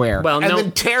 we're square." Well, And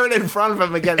then tear it in front of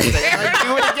him again. And say, like,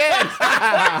 do it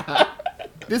again.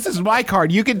 This is my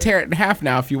card. You can tear it in half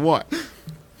now if you want.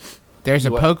 There's a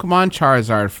Pokemon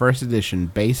Charizard First Edition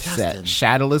base set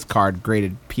shadowless card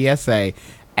graded PSA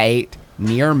 8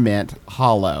 near mint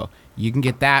hollow. You can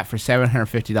get that for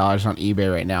 $750 on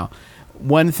eBay right now.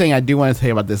 One thing I do want to tell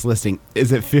you about this listing is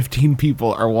that 15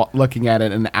 people are looking at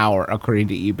it an hour, according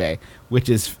to eBay, which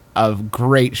is a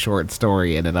great short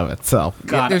story in and of itself.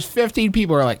 There's 15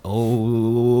 people who are like,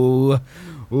 oh,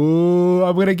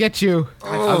 I'm going to get you.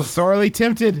 I'm sorely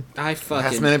tempted.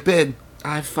 Last minute bid.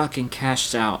 I fucking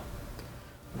cashed out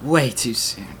way too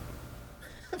soon.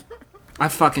 I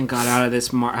fucking got out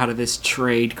of this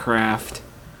trade craft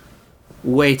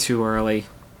way too early.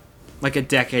 Like a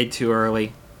decade too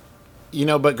early. You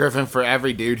know, but Griffin, for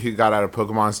every dude who got out of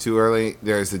Pokemon's too early,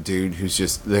 there's a dude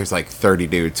there's like 30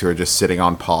 dudes who are just sitting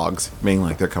on Pogs, being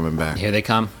like they're coming back. Here they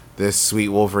come. This sweet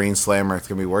Wolverine Slammer, it's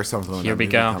going to be worth something when Here that we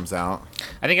movie go. comes out.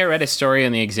 I think I read a story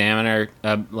in the Examiner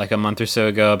like a month or so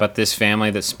ago about this family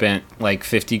that spent like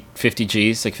 50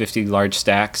 G's, like 50 large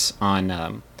stacks on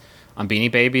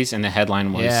Beanie Babies, and the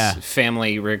headline was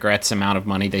 "Family regrets amount of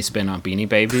money they spent on Beanie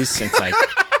Babies." It's like,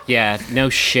 yeah, no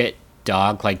shit,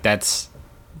 dog. Like that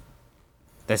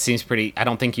seems pretty. I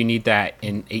don't think you need that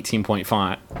in 18-point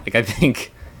font. Like I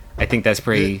think that's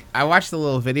pretty. I watched the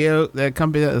little video that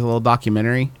accompanied that, a little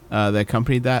documentary that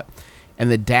accompanied that, and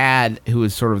the dad, who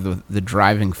was sort of the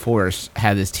driving force,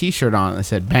 had this T-shirt on that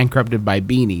said "Bankrupted by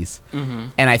Beanies,"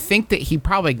 and I think that he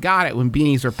probably got it when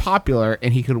beanies were popular,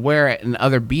 and he could wear it, and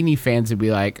other beanie fans would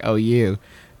be like, "Oh, you,"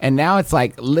 and now it's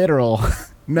like literal.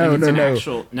 No, guys,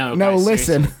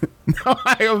 listen. No,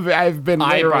 I've been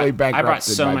literally bankrupted. I brought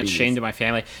so much shame to my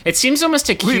family. It seems almost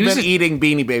accusatory. We've been eating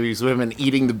Beanie Babies. We've been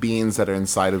eating the beans that are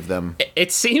inside of them.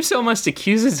 It seems almost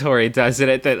accusatory, doesn't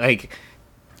it? That like,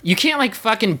 you can't like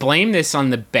fucking blame this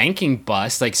on the banking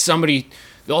bust. Like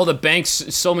all the banks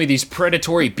sold me these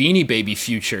predatory Beanie Baby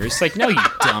futures. Like, no, you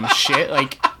dumb shit.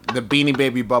 Like, the Beanie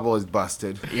Baby bubble is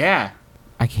busted. Yeah.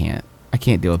 I can't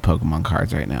deal with Pokemon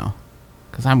cards right now.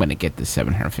 Because I'm going to get this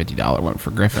 $750 one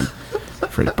for Griffin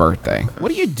for his birthday. What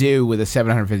do you do with a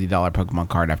 $750 Pokemon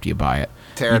card after you buy it?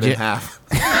 Tear it in half.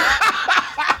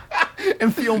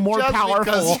 And feel more Just powerful.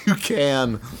 because you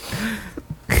can.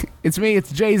 It's me,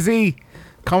 it's Jay-Z.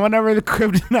 Coming over the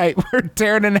crib tonight. We're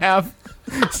tearing in half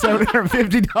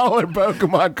 $750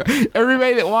 Pokemon card.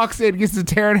 Everybody that walks in gets to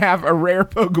tear in half a rare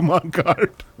Pokemon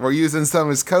card. We're using some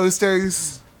as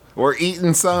coasters. We're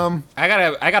eating some. I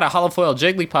got a Holofoil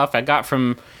Jigglypuff I got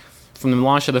from the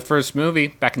launch of the first movie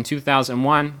back in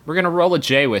 2001. We're gonna roll a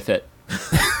J with it.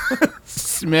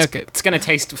 Smack it. It's gonna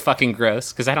taste fucking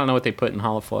gross because I don't know what they put in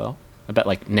Holofoil. I bet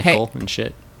like nickel and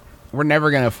shit. We're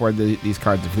never going to afford these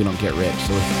cards if we don't get rich,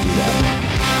 so let's do that.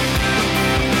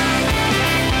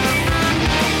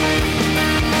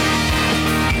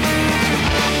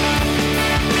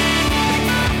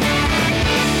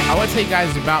 I want to tell you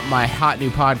guys about my hot new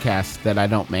podcast that I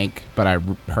don't make, but I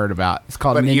heard about. It's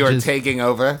called But Ninjas. you are taking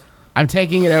over. I'm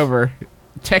taking it over.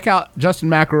 Check out Justin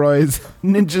McElroy's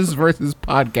Ninjas vs.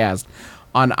 Podcast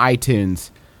on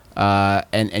iTunes.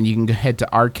 And you can head to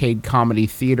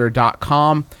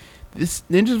arcadecomedytheater.com. This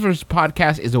Ninjas vs.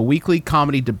 Podcast is a weekly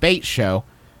comedy debate show,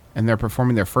 and they're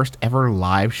performing their first ever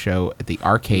live show at the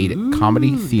Arcade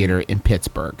Comedy Theater in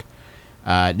Pittsburgh.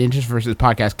 Ninjas vs.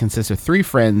 Podcast consists of three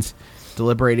friends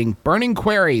deliberating burning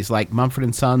queries like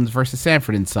Mumford & Sons versus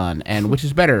Sanford & Son, and which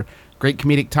is better, great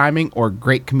comedic timing or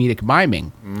great comedic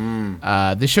miming.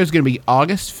 This show's going to be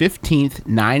August 15th,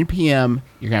 9 p.m.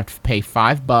 You're going to have to pay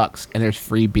 $5, and there's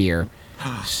free beer.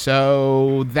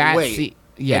 So that's... Wait,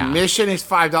 yeah. Admission is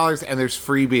 $5, and there's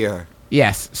free beer.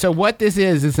 Yes. So what this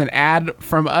is an ad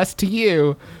from us to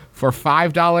you for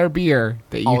 $5 beer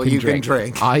that All you you can can drink.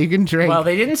 drink. All you can drink. Well,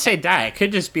 they didn't say diet. It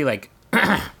could just be like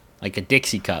like a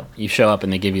Dixie cup. You show up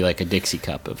and they give you like a Dixie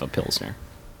cup of a Pilsner.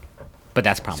 But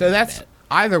that's probably so that's...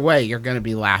 Either way, you're going to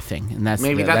be laughing, and that's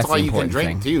Maybe that's all the you can important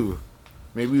drink, thing. too.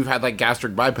 Maybe you've had, like,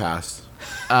 gastric bypass.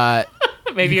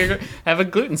 maybe you have a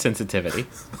gluten sensitivity.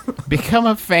 Become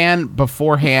a fan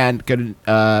beforehand. Go to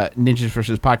Ninjas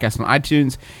vs. Podcast on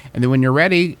iTunes, and then when you're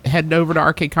ready, head over to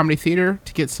Arcade Comedy Theater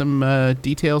to get some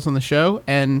details on the show.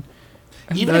 And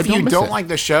Even if you miss don't it. like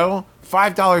the show,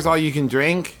 $5 all you can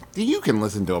drink, you can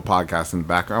listen to a podcast in the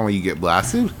background when you get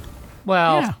blasted.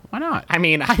 Well, Yeah, why not? I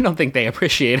mean, I don't think they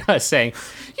appreciate us saying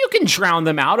you can drown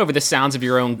them out over the sounds of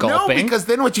your own No, gulping. because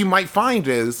then what you might find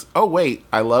is, oh, wait,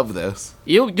 I love this.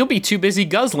 You'll be too busy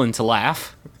guzzling to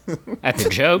laugh at the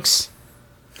jokes.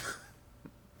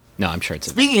 No, I'm sure it's a...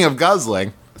 Speaking of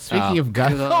guzzling, Speaking of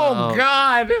guzzling, oh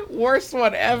God, worst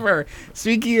one ever.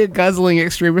 Speaking of guzzling,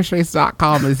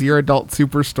 ExtremeRestraints.com is your adult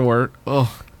superstore. Ugh.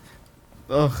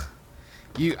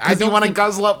 because you want to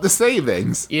guzzle up the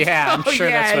savings. Yeah, I'm sure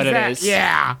that's what it is.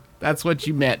 Yeah, that's what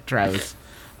you meant, Travis.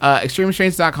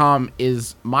 ExtremeRestraints.com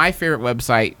is my favorite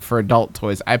website for adult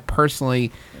toys. I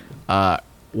personally want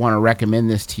to recommend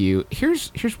this to you. Here's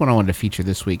what I wanted to feature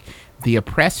this week. the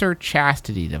oppressor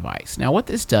chastity device. Now, what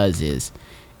this does is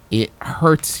it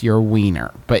hurts your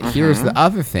wiener. But here's the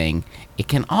other thing. It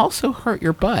can also hurt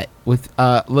your butt with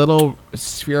a little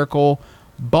spherical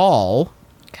ball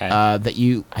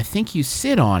that I think you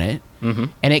sit on it,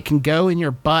 and it can go in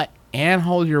your butt and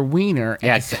hold your wiener.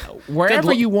 Yeah,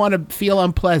 wherever you want to feel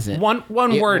unpleasant. One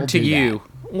word to you.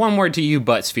 That. One word to you,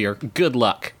 butt sphere. Good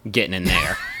luck getting in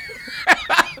there.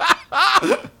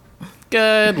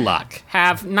 Good luck.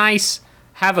 Have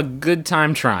a good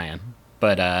time trying.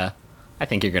 But I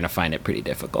think you're gonna find it pretty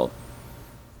difficult.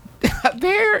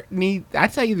 I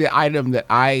tell you the item that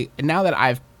now that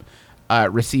I've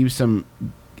received some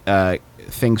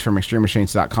things from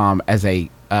ExtremeRestraints.com as a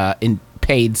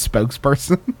paid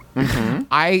spokesperson,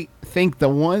 I think the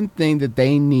one thing that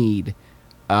they need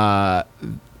that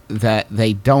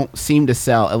they don't seem to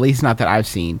sell, at least not that I've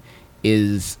seen,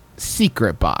 is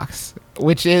Secret Box,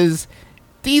 which is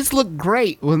these look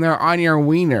great when they're on your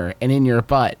wiener and in your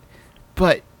butt,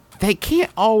 but they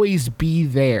can't always be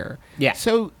there. Yeah.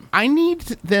 So I need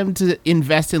them to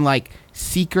invest in like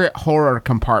secret horror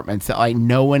compartments that like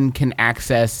no one can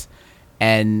access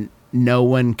and no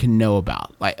one can know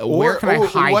about. Like, where can I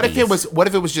hide what these? What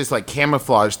if it was just like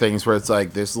camouflage things where it's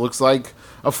like, this looks like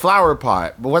a flower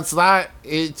pot, but what's that?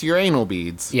 It's your anal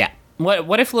beads. Yeah.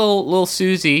 What if little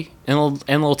Susie and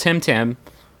little Tim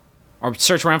are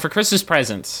search around for Christmas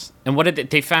presents, and what did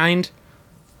they find?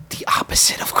 The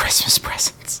opposite of Christmas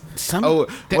presents.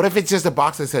 What if it's just a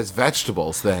box that says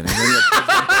vegetables then? And then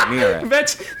you near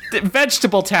it?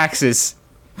 Vegetable taxes.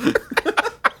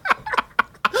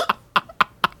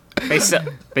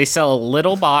 They sell a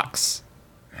little box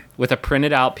with a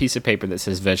printed out piece of paper that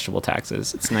says vegetable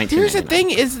taxes. It's $19.99. Here's the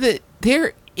thing: is that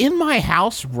they're in my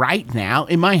house right now,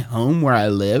 in my home where I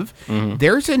live.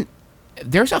 There's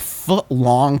a foot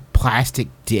long plastic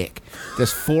dick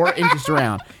that's 4 inches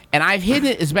around. And I've hidden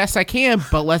it as best I can,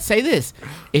 but let's say this.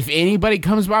 If anybody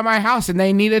comes by my house and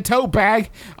they need a tote bag,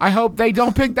 I hope they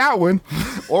don't pick that one.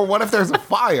 Or what if there's a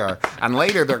fire and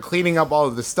later they're cleaning up all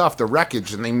of the stuff, the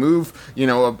wreckage, and they move,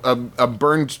 a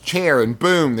burned chair and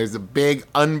boom, there's a big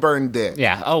unburned dick.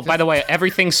 Yeah. Oh, by the way,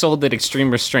 everything sold at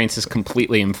Extreme Restraints is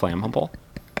completely inflammable.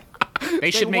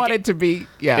 They should want it to be,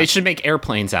 yeah. They should make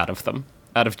airplanes out of them,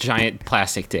 out of giant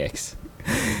plastic dicks.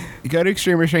 Go to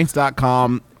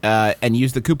ExtremeRestraints.com and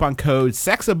use the coupon code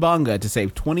SEXABUNGA to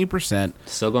save 20%.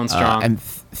 Still going strong. And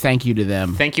thank you to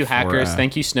them. Thank you, hackers.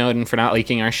 Thank you, Snowden, for not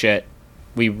leaking our shit.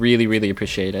 We really, really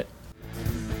appreciate it.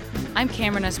 I'm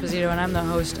Cameron Esposito, and I'm the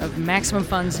host of Maximum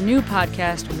Fun's new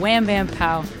podcast, Wham Bam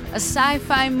Pow, a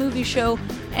sci-fi movie show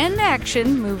and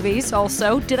action movies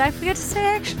also. Did I forget to say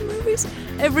action movies?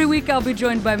 Every week I'll be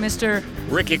joined by Mr.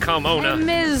 Ricky Carmona and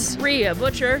Ms. Rhea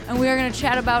Butcher, and we are going to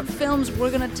chat about films,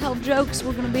 we're going to tell jokes,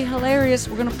 we're going to be hilarious,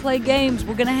 we're going to play games,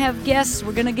 we're going to have guests,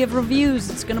 we're going to give reviews,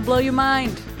 it's going to blow your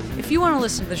mind. If you want to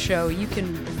listen to the show, you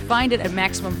can find it at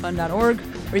MaximumFun.org,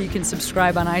 or you can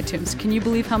subscribe on iTunes. Can you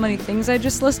believe how many things I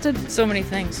just listed? so many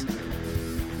things.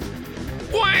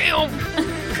 Wow!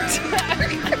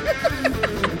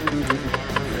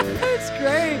 That's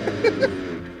great.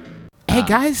 Hey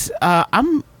guys,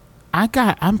 I'm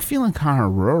feeling kind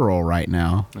of rural right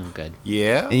now. Oh, good.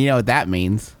 Yeah? And you know what that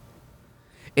means?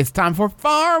 It's time for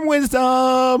farm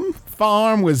wisdom.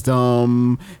 Farm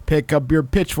wisdom. Pick up your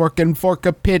pitchfork and fork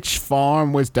a pitch.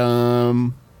 Farm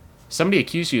wisdom. Somebody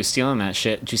accused you of stealing that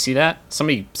shit. Did you see that?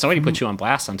 Somebody put you on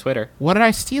blast on Twitter. What did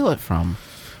I steal it from?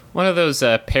 One of those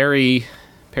Perry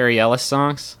Ellis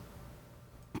songs.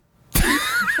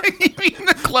 You mean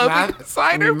the clothing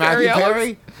designer, Matthew Perry Ellis?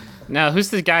 Perry? No, who's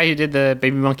the guy who did the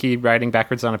Baby Monkey riding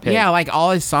backwards on a pig? Yeah, like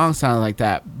all his songs sound like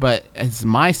that, but it's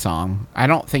my song. I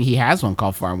don't think he has one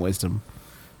called Farm Wisdom.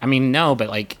 I mean, no, but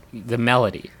like the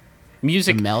melody.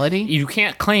 Music. The melody? You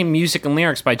can't claim music and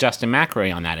lyrics by Justin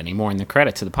McRae on that anymore in the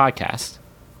credits of the podcast.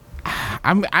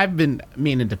 I've been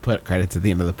meaning to put credits at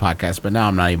the end of the podcast, but now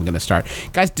I'm not even going to start.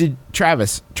 Guys,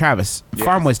 Travis,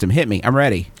 Farm Wisdom, hit me. I'm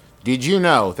ready. Did you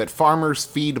know that farmers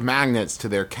feed magnets to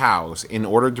their cows in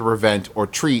order to prevent or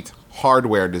treat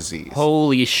hardware disease?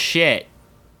 Holy shit.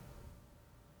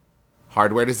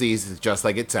 Hardware disease is just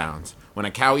like it sounds. When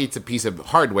a cow eats a piece of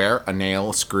hardware, a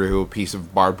nail, a screw, a piece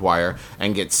of barbed wire,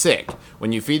 and gets sick,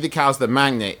 when you feed the cows the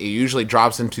magnet, it usually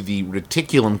drops into the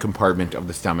reticulum compartment of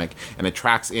the stomach and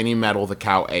attracts any metal the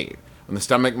cow ate. When the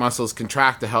stomach muscles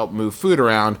contract to help move food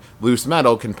around, loose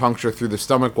metal can puncture through the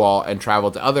stomach wall and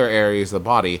travel to other areas of the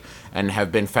body and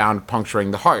have been found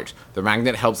puncturing the heart. The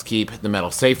magnet helps keep the metal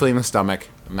safely in the stomach,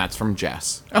 and that's from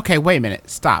Jess. Okay, wait a minute.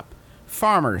 Stop.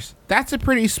 Farmers, that's a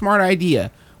pretty smart idea.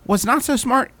 What's not so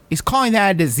smart is calling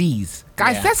that a disease.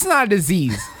 Guys, Yeah. that's not a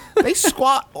disease. They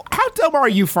squat. How dumb are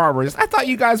you, farmers? I thought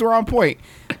you guys were on point.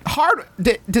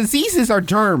 Diseases are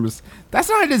germs. That's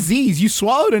not a disease. You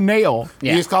swallowed a nail.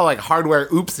 Yeah. You just call it like hardware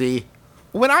oopsie.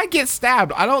 When I get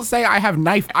stabbed, I don't say I have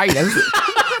knife-itis.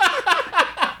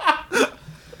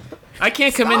 I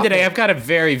can't come in Stop today. it. I've got a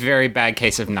very, very bad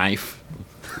case of knife.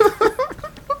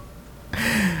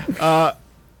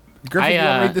 Griffin, you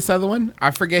want to read this other one?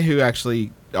 I forget who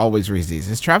actually always reads these.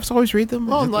 Does Travis always read them?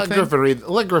 Well, Is that the let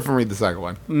thing? Griffin read the second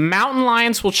one. Mountain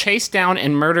lions will chase down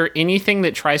and murder anything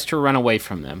that tries to run away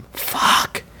from them.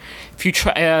 Fuck.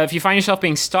 If you find yourself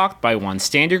being stalked by one,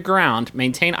 stand your ground,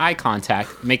 maintain eye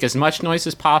contact, make as much noise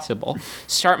as possible,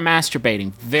 start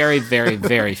masturbating very, very,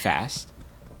 very fast.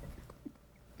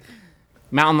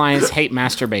 Mountain lions hate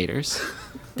masturbators.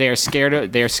 They are scared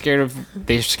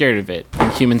of it.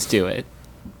 When humans do it.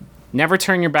 Never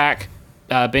turn your back,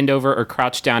 bend over, or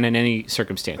crouch down in any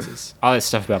circumstances. All that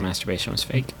stuff about masturbation was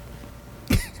fake.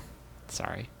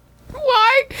 Sorry.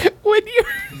 Why? When you...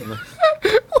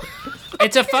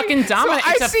 It's a fucking dominant.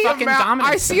 It's a fucking dominant.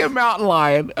 I see a mountain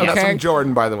lion. Okay. That's from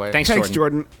Jordan, by the way. Thanks, Thanks,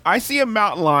 Jordan. Jordan. I see a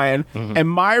mountain lion, and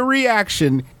my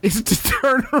reaction is to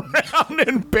turn around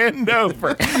and bend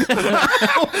over.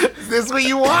 Is this what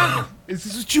you want? Is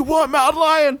this what you want, mountain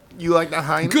lion? You like that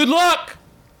hind? Good luck.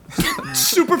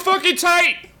 Super fucking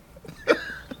tight.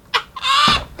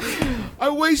 I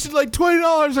wasted like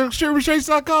 $20 on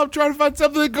ShermanChase.com trying to find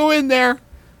something to go in there.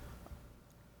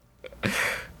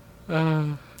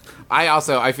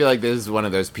 I feel like this is one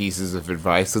of those pieces of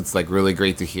advice that's like really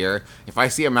great to hear. If I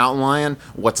see a mountain lion,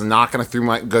 what's not going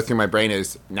to go through my brain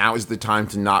is now is the time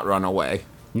to not run away.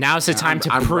 Now's the time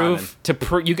I'm prove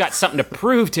you got something to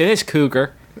prove to this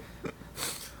cougar.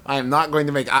 I am not going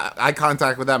to make eye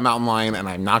contact with that mountain lion, and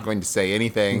I'm not going to say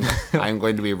anything. I'm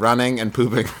going to be running and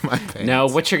pooping my pants. No,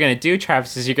 what you're gonna do,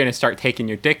 Travis, is you're gonna start taking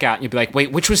your dick out, and you'll be like,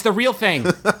 "Wait, which was the real thing?"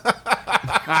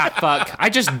 Fuck! I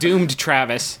just doomed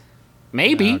Travis.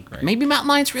 Maybe mountain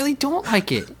lions really don't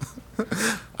like it.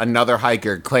 Another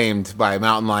hiker claimed by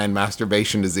mountain lion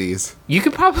masturbation disease. You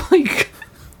could probably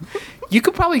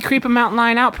creep a mountain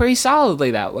lion out pretty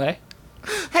solidly that way.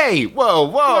 Hey, whoa.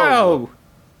 Whoa!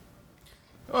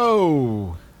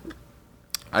 Oh.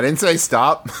 I didn't say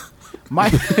stop. My.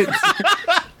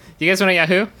 You guys want a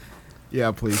Yahoo?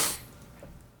 Yeah, please.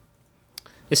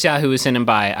 This Yahoo is sent in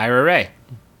by Ira Ray.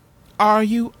 Are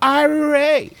you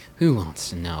IRA? Who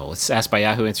wants to know? It's asked by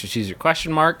Yahoo Answers User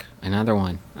question mark. Another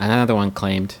one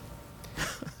claimed.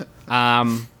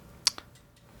 Can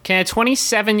a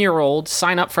 27-year-old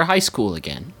sign up for high school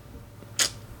again?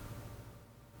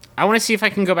 I want to see if I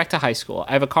can go back to high school.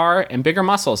 I have a car and bigger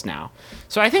muscles now,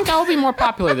 so I think I'll be more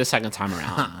popular the second time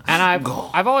around. And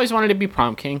I've always wanted to be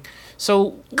prom king.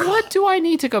 So what do I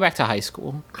need to go back to high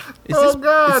school? Is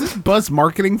this buzz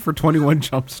marketing for 21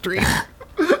 Jump Street?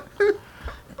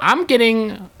 I'm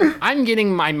getting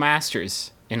my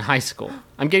master's in high school.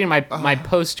 I'm getting my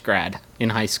post grad in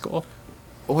high school.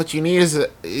 What you need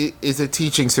is a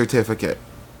teaching certificate,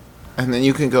 and then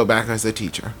you can go back as a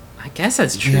teacher. I guess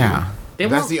that's true. Yeah.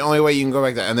 That's the only way you can go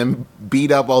back there, and then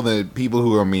beat up all the people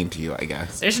who are mean to you, I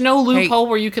guess. There's no loophole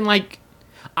where you can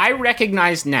I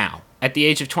recognize now at the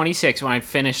age of 26 when I've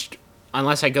finished,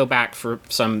 unless I go back for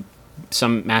some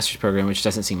master's program, which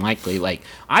doesn't seem likely.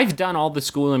 I've done all the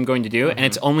school I'm going to do, and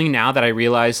it's only now that I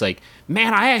realize,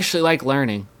 man, I actually like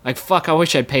learning. Fuck, I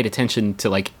wish I'd paid attention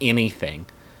to anything.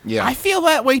 Yeah. I feel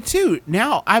that way too.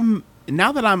 Now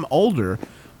that I'm older,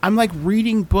 I'm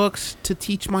reading books to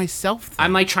teach myself things.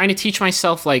 I'm trying to teach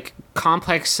myself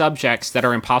complex subjects that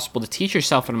are impossible to teach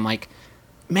yourself, and I'm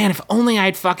man, if only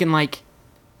I'd fucking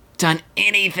done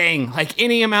anything,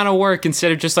 any amount of work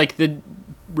instead of just the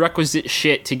requisite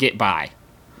shit to get by.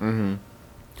 Mm-hmm.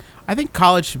 I think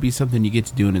college should be something you get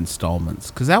to do in installments,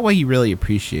 because that way you really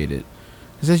appreciate it.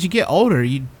 Because as you get older,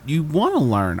 you want to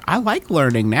learn. I like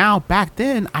learning now. Back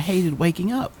then, I hated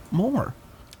waking up more.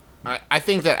 I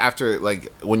think that after,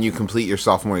 when you complete your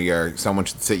sophomore year, someone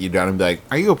should sit you down and be like,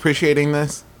 are you appreciating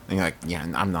this? And you're like, yeah,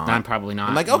 I'm not. I'm probably not.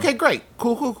 I'm like, okay, great.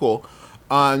 Cool.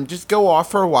 Just go off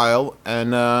for a while,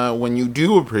 and when you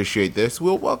do appreciate this,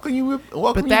 we'll welcome you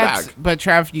back. But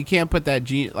Trav, you can't put that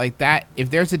like that.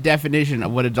 If there's a definition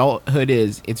of what adulthood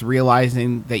is, it's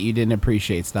realizing that you didn't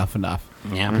appreciate stuff enough.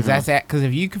 Yeah. Because that's that. Because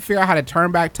if you can figure out how to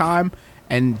turn back time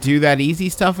and do that easy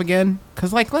stuff again,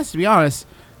 because let's be honest,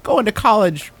 going to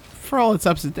college for all its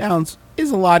ups and downs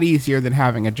is a lot easier than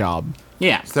having a job.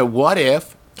 Yeah. So what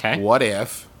if Okay.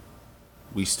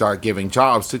 we start giving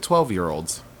jobs to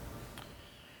 12-year-olds?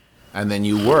 And then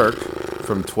you work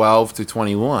from 12 to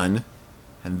 21,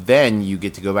 and then you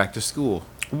get to go back to school.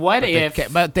 What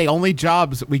if? But the only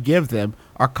jobs we give them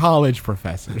are college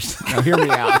professors. Now hear me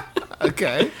out.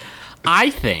 Okay. I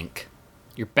think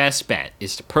your best bet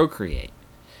is to procreate,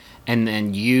 and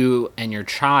then you and your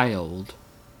child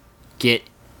get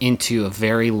into a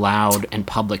very loud and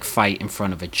public fight in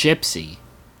front of a gypsy,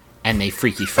 and they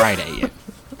Freaky Friday you.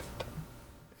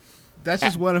 That's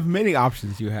just one of many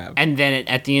options you have. And then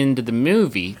at the end of the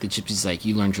movie, the gypsy's like,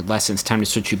 "You learned your lesson. It's time to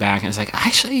switch you back." And it's like,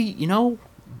 actually, you know,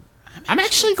 I'm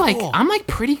actually like, I'm like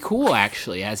pretty cool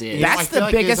actually as is. That's I feel the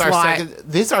like biggest lie.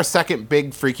 This is our second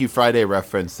big Freaky Friday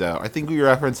reference, though. I think we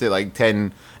referenced it like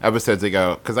 10 episodes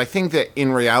ago. Because I think that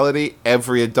in reality,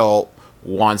 every adult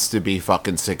wants to be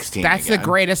fucking 16 That's again. the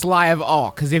greatest lie of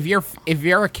all. Because if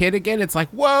you're a kid again, it's like,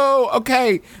 whoa,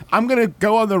 okay, I'm gonna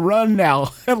go on the run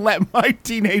now and let my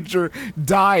teenager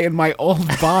die in my old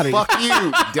body. Fuck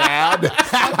you, Dad.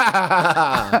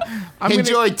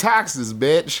 Enjoy taxes,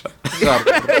 bitch.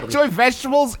 Enjoy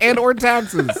vegetables and or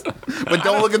taxes. But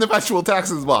don't look in the vegetable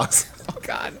taxes box. Oh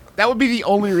God, that would be the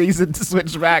only reason to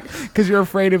switch back because you're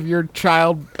afraid of your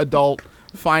adult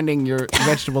finding your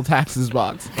vegetable taxes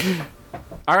box.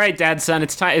 All right, Dad, son,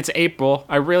 it's time. It's April.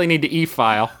 I really need the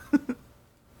e-file.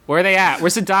 Where are they at?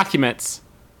 Where's the documents?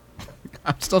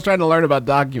 I'm still trying to learn about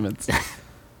documents.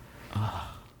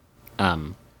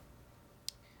 Don't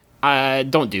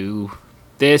do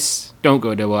this. Don't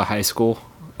go to a high school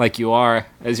like you are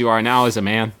now as a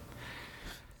man.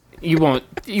 You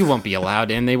won't be allowed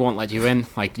in. They won't let you in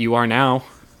like you are now.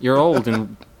 You're old,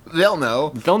 and They'll know.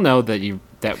 they'll know that you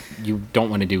don't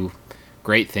want to do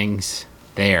great things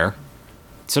there.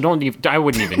 So I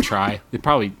wouldn't even try. It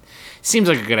probably seems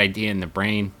like a good idea in the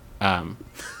brain, but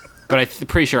I'm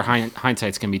pretty sure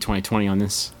hindsight's gonna be 20/20 on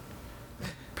this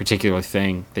particular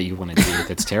thing that you want to do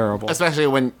that's terrible. Especially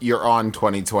when you're on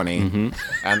 2020 and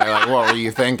they're like, what were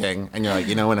you thinking? And you're like,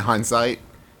 you know, in hindsight,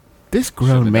 This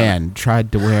grown man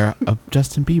tried to wear a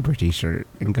Justin Bieber t-shirt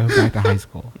and go back to high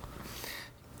school.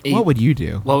 What would you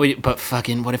do? What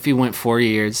if he went 4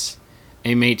 years and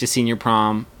he made it to senior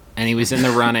prom and he was in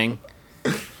the running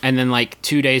and then like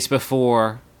 2 days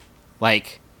before,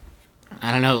 like,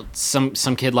 I don't know, some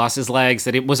kid lost his legs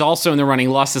that it was also in the running,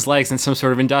 lost his legs in some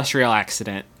sort of industrial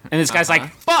accident. And this guy's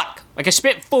like, fuck! Like I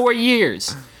spent 4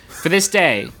 years for this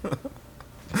day.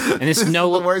 And this this is the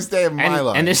worst day of my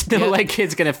life. And this no leg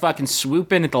kid's gonna fucking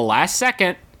swoop in at the last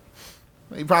second.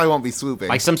 He probably won't be swooping.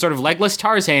 Like some sort of legless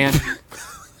Tarzan.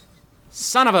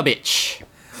 Son of a bitch.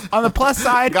 On the plus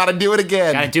side, Gotta do it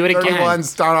again. Gotta do it again. 31,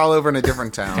 start all over in a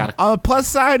different town. Gotta- on the plus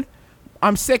side,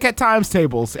 I'm sick at times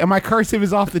tables, and my cursive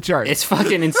is off the charts. It's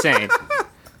fucking insane.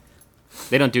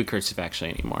 They don't do cursive actually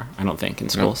anymore, I don't think, in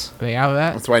schools. They have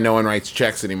that? That's why no one writes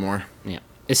checks anymore. Yeah.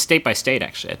 It's state by state,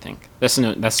 actually, I think. That's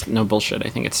no bullshit. I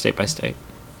think it's state by state.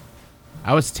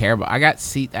 I was terrible. I got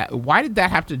why did that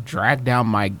have to drag down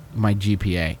my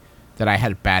GPA? That I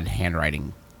had bad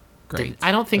handwriting grades.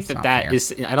 I don't think That's that not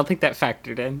fair. I don't think that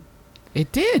factored in.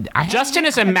 It did. Justin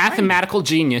is a mathematical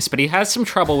genius, but he has some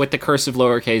trouble with the cursive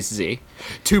lowercase z.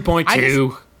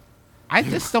 2.2. I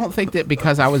just don't think that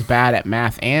because I was bad at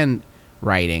math and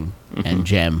writing and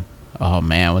gym. Oh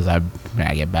man,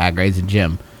 I get bad grades in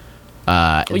gym.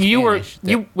 Well,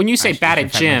 when you say bad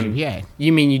at gym, GPA.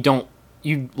 you mean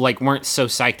you weren't so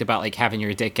psyched about like having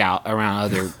your dick out around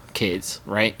other kids,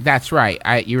 right? That's right.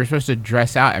 You were supposed to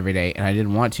dress out every day, and I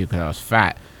didn't want to because I was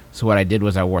fat. So what I did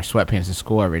was I wore sweatpants to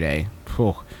school every day.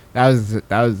 Whew. That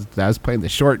was playing the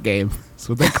short game. That's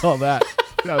what they call that.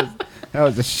 that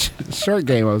was a short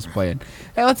game I was playing.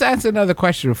 Hey, let's answer another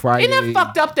question before I. Isn't that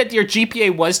fucked up that your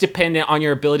GPA was dependent on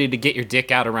your ability to get your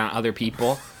dick out around other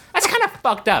people? That's kind of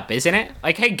fucked up, isn't it?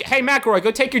 Like, hey, McElroy, go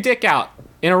take your dick out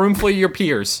in a room full of your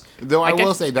peers. Though I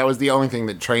will say that was the only thing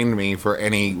that trained me for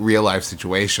any real life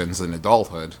situations in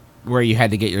adulthood. Where you had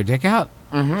to get your dick out?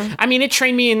 I mean, it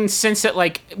trained me in the sense that,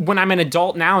 like, when I'm an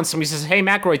adult now and somebody says, hey,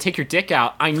 McElroy, take your dick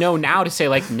out, I know now to say,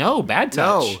 like, no, bad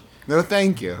touch. No,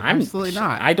 thank you. Absolutely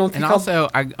not. I don't think And also,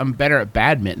 I'm better at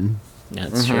badminton.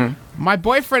 That's true. My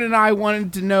boyfriend and I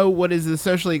wanted to know what is the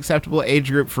socially acceptable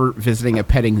age group for visiting a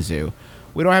petting zoo.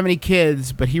 We don't have any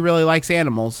kids, but he really likes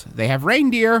animals. They have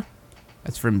reindeer.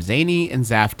 That's from Zany and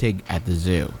Zaftig at the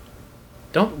zoo.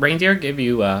 Don't reindeer give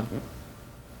you,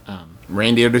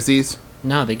 Reindeer disease?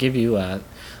 no, they give you,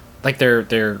 like,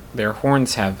 their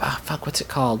horns have, what's it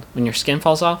called? When your skin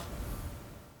falls off?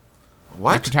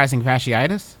 What? Advertising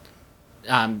fasciitis?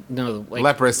 No, like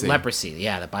Leprosy. Leprosy,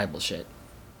 yeah, the Bible shit.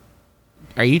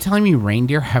 Are you telling me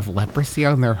reindeer have leprosy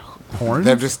on their horns?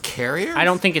 They're just carriers? I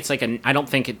don't think it's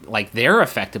like they're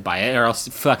affected by it, or else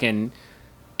fucking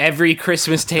every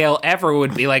Christmas tale ever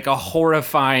would be like a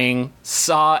horrifying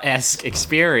Saw-esque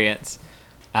experience.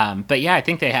 But yeah, I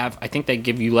think they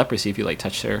give you leprosy if you like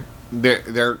touch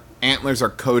Their antlers are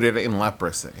coated in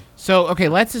leprosy. So, okay,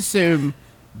 let's assume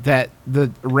that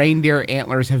the reindeer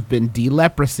antlers have been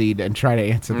de-leprosied and try to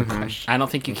answer the question. I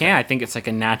don't think you can. I think it's like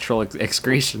a natural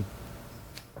excretion.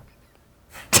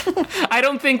 I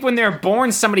don't think when they're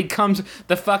born, somebody comes,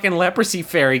 the fucking leprosy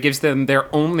fairy gives them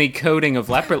their only coating of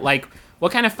leper. Like,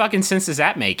 what kind of fucking sense does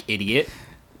that make, idiot?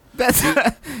 That's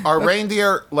Are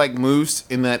reindeer like moose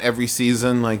in that every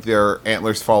season, like their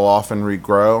antlers fall off and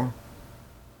regrow?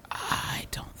 I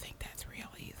don't think that's real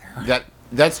either.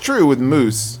 That's true with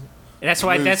moose. That's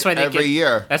why they every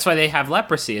year. That's why they have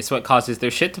leprosy. It's what causes their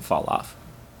shit to fall off.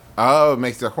 Oh, it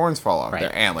makes their horns fall off. Right.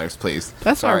 Their antlers, please.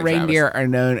 That's Sorry, why reindeer are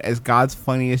known as God's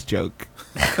funniest joke.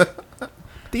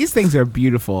 These things are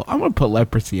beautiful. I'm gonna put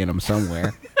leprosy in them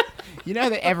somewhere. You know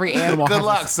that every animal. Good has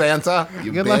luck, Santa.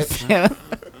 You Good luck, bitch. Santa.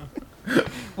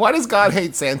 Why does God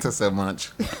hate Santa so much?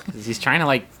 He's trying to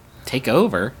like take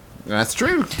over. That's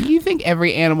true. Do you think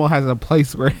every animal has a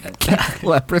place where it gets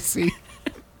leprosy?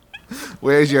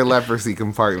 Where's your leprosy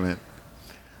compartment?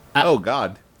 Oh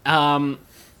God.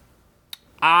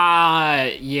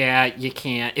 Yeah, you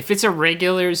can't. If it's a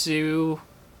regular zoo,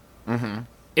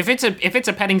 if it's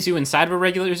a petting zoo inside of a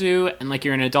regular zoo, and like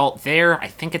you're an adult there, I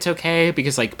think it's okay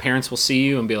because like parents will see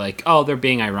you and be like, oh, they're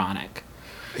being ironic.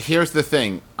 Here's the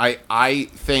thing. I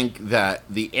think that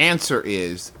the answer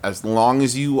is as long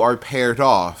as you are paired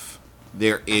off,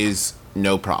 there is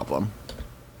no problem.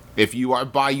 If you are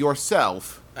by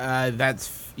yourself, I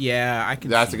can.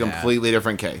 that's a completely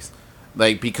different case.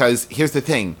 Like, because here's the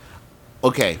thing.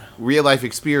 Okay, real life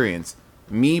experience.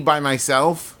 Me by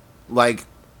myself, like,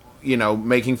 you know,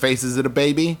 making faces at a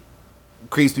baby,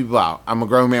 creeps people out. I'm a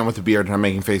grown man with a beard and I'm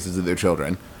making faces at their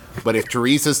children. But if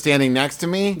Teresa's standing next to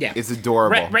me, it's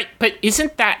adorable. Right. But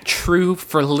isn't that true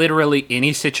for literally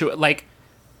any situation? Like,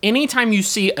 anytime you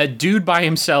see a dude by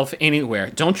himself anywhere,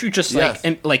 don't you just like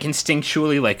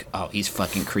instinctually like, oh, he's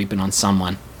fucking creeping on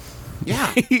someone?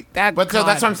 Yeah. But so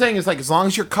that's what I'm saying. Is like as long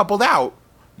as you're coupled out,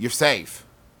 you're safe.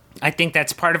 I think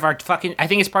that's part of our I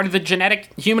think it's part of the genetic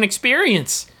human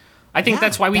experience. I think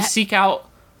that's why we seek out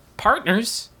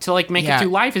partners to like make it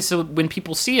through life. Is so when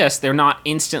people see us, they're not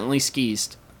instantly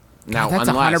skeezed. Now, that's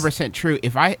 100% true.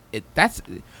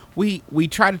 We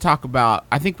try to talk about.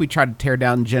 I think we try to tear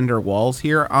down gender walls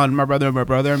here on My Brother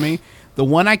and Me. The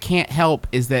one I can't help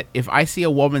is that if I see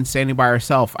a woman standing by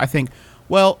herself, I think,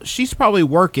 well, she's probably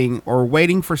working or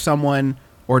waiting for someone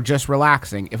or just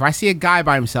relaxing. If I see a guy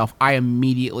by himself, I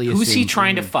immediately assume. Who's he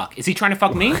trying to fuck? Is he trying to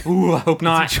fuck me? Ooh, I hope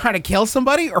not. Is he trying to kill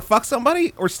somebody or fuck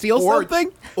somebody or steal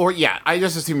something? Or yeah, I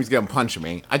just assume he's gonna punch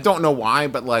me. I don't know why,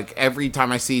 but like every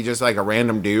time I see just like a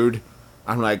random dude,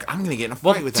 I'm like, I'm gonna get in a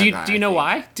fight with that guy. Do you know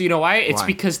why? Do you know why? It's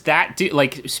because that dude,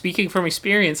 like, speaking from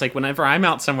experience, like whenever I'm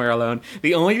out somewhere alone,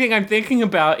 the only thing I'm thinking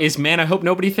about is, man, I hope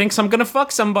nobody thinks I'm gonna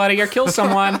fuck somebody or kill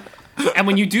someone. And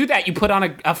when you do that, you put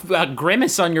on a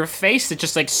grimace on your face that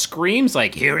just like screams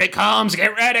like, here it comes,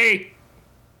 get ready.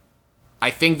 I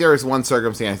think there is one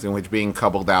circumstance in which being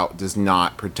coupled out does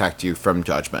not protect you from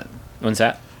judgment. When's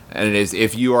that? And it is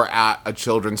if you are at a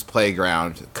children's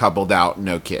playground, coupled out,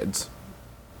 no kids.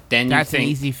 Then that's an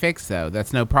easy fix, though.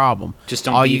 That's no problem. Just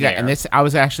don't be there. And this, I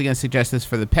was actually going to suggest this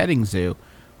for the petting zoo.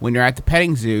 When you're at the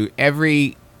petting zoo,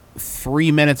 every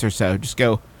 3 minutes or so, just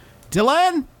go,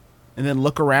 Dillon, and then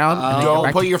look around. And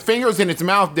Don't put your fingers in its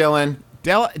mouth, Dillon.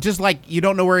 Just like you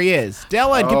don't know where he is.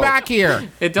 Dillon, get back here.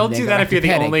 Don't do that if you're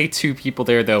the only two people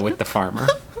there, though, with the farmer.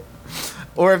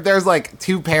 Or if there's like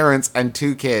two parents and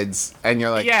two kids, and you're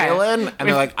like, Dillon, and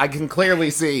they're like, I can clearly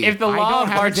see. If the law of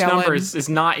large numbers is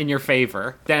not in your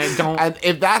favor, then don't. And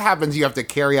if that happens, you have to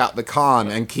carry out the con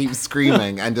and keep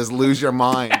screaming and just lose your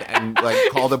mind and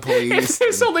like call the police. If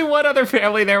there's only one other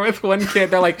family there with one kid,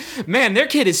 they're like, man, their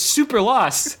kid is super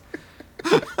lost.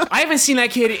 I haven't seen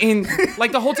that kid in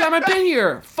like the whole time I've been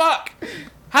here. Fuck.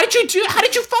 How did you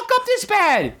fuck up this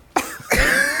bad?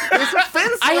 There's a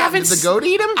fence. Did the goat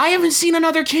eat him? I haven't seen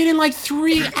another kid in like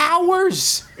 3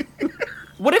 hours.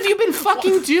 What have you been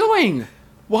fucking doing?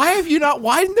 Why have you not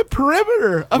widened the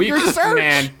perimeter of your search?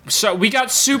 Man, so we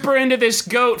got super into this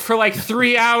goat for like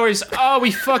 3 hours. Oh,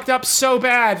 we fucked up so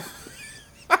bad.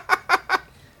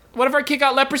 What if our kid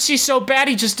got leprosy so bad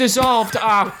he just dissolved?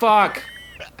 Ah, fuck.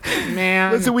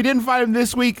 Man. Listen, we didn't find him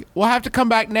this week. We'll have to come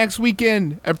back next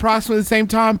weekend at approximately the same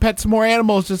time, pet some more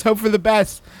animals, just hope for the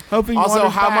best. Also,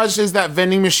 how much is that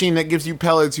vending machine that gives you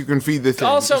pellets you can feed the thing?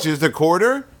 Also, it's just a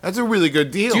quarter? That's a really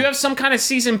good deal. Do you have some kind of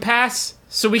season pass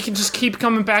so we can just keep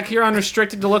coming back here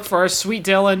unrestricted to look for our sweet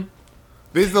Dillon?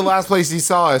 This is the last place he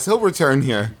saw us. He'll return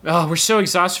here. Oh, we're so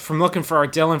exhausted from looking for our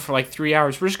Dillon for like 3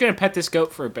 hours. We're just going to pet this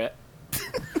goat for a bit.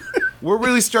 We're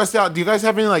really stressed out. Do you guys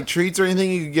have any like treats or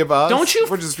anything you could give us? Don't you-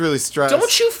 We're just really stressed.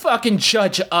 Don't you fucking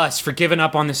judge us for giving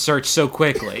up on the search so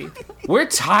quickly. We're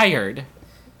tired.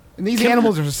 And these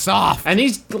animals are soft. And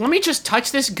let me just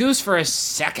touch this goose for a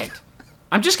second.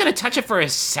 I'm just gonna touch it for a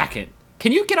second.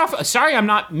 Can you get off? Sorry, I'm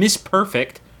not Miss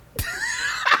Perfect.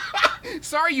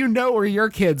 Sorry, you know where your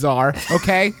kids are.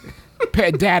 Okay,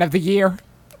 Dad of the year.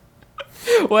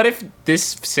 What if this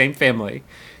same family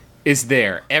is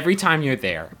there every time you're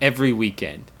there, every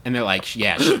weekend, and they're like,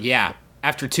 yeah.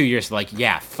 After 2 years, they're like,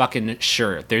 yeah, fucking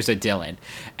sure, there's a Dillon.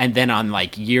 And then on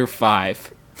like year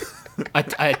 5, a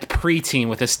preteen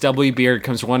with a stubbly beard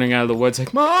comes wandering out of the woods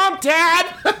like, Mom, Dad!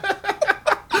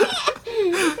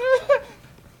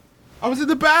 I was in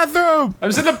the bathroom. I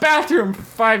was in the bathroom for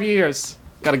 5 years.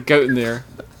 Got a goat in there.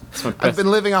 That's my I've best.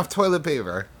 been living off toilet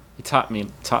paper. He taught me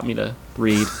to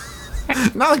read.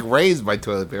 Not like raised by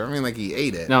toilet paper. I mean, like he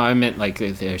ate it. No, I meant like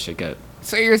there's a goat.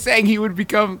 So you're saying he would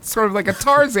become sort of like a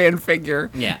Tarzan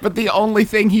figure. Yeah. But the only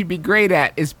thing he'd be great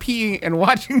at is peeing and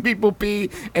watching people pee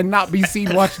and not be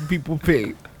seen watching people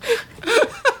pee.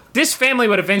 This family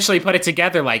would eventually put it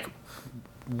together like,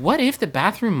 what if the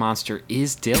bathroom monster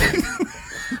is Dillon?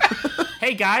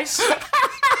 Hey guys,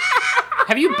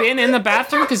 have you been in the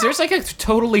bathroom? Because there's like a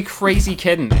totally crazy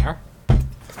kid in there.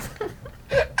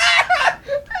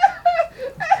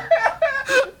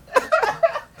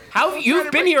 How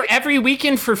you've been here every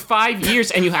weekend for 5 years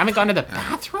and you haven't gone to the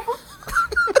bathroom?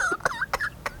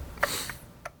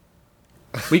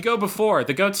 We go before.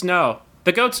 The goats know.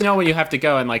 The goats know when you have to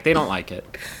go, and like they don't like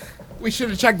it. We should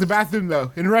have checked the bathroom,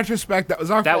 though. In retrospect, that was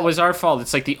our fault. That was our fault.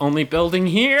 It's like the only building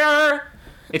here.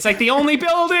 It's like the only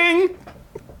building.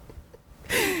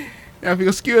 Now, if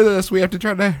you'll skew this, we have to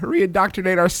try to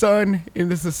reindoctrinate our son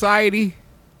into society.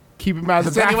 Keep him out of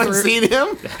Has the bathroom. anyone seen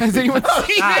him? Has anyone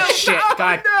seen Ah, him? shit. Oh,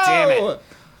 God no. damn it.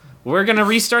 We're going to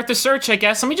restart the search, I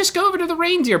guess. Let me just go over to the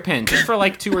reindeer pen just for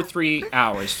like 2 or 3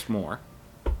 hours more.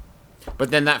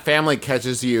 But then that family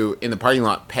catches you in the parking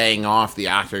lot paying off the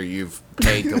actor you've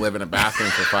paid to live in a bathroom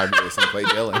for 5 years and play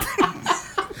Dillon.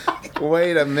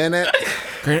 Wait a minute.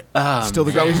 Still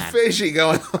the Something ghost. fishy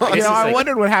going on. You know, I like-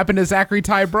 wondered what happened to Zachary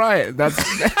Ty Bryant. That's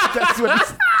what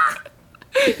it's...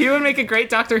 He would make a great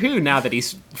Doctor Who now that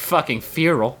he's fucking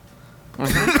feral.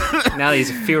 Now that he's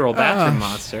a feral bathroom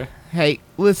monster. Hey,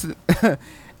 listen,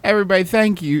 everybody,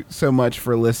 thank you so much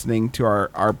for listening to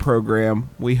our program.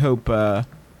 We hope you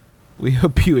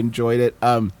enjoyed it.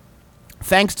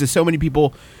 Thanks to so many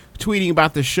people tweeting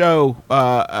about the show.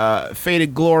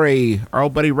 Faded Glory, our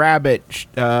old buddy Rabbit,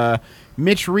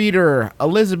 Mitch Reeder,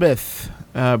 Elizabeth,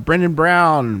 Brendan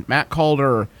Brown, Matt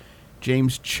Calder,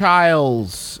 James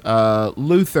Childs,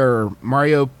 Luther,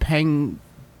 Mario Panaghetti.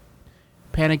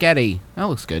 That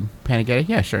looks good. Panaghetti?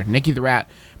 Yeah, sure. Nikki the Rat,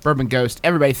 Bourbon Ghost.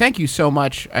 Everybody, thank you so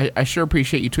much. I sure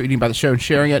appreciate you tweeting about the show and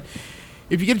sharing it.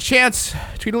 If you get a chance,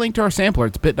 tweet a link to our sampler.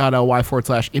 It's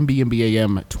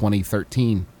bit.ly/MBMBaM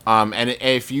 2013. And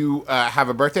if you have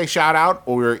a birthday shout out,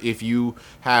 or if you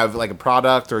have like a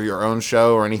product or your own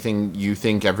show or anything you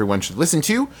think everyone should listen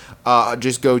to,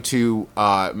 just go to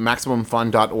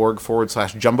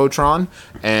MaximumFun.org/Jumbotron,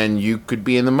 and you could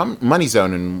be in the money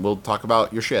zone, and we'll talk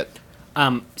about your shit.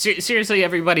 Seriously,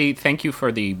 everybody, thank you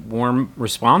for the warm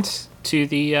response to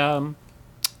the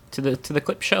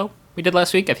clip show we did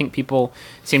last week. I think people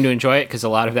seem to enjoy it because a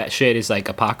lot of that shit is like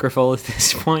apocryphal at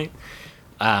this point.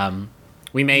 The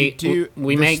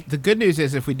good news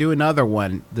is if we do another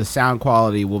one, the sound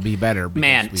quality will be better. because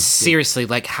Man, we- seriously,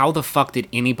 like how the fuck did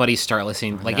anybody start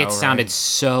listening? Like know, it sounded right?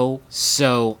 so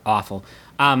awful.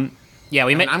 Yeah,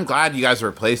 we And made. I'm glad you guys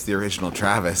replaced the original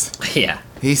Travis. Yeah,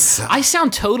 He sucks. I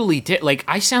sound totally like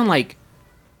I sound like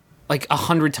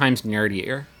 100 times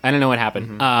nerdier. I don't know what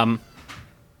happened.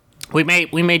 We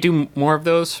may do more of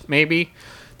those. Maybe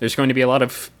there's going to be a lot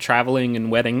of traveling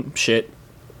and wedding shit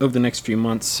over the next few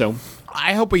months. So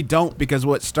I hope we don't, because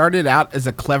what started out as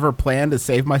a clever plan to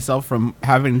save myself from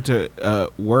having to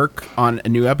work on a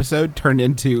new episode turned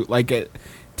into like a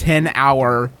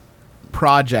 10-hour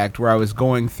project where I was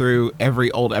going through every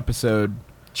old episode.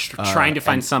 trying to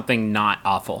find something not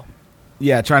awful.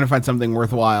 Yeah, trying to find something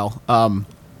worthwhile.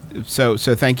 So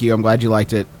thank you. I'm glad you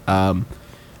liked it.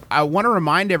 I want to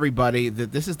remind everybody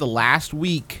that this is the last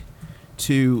week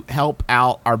to help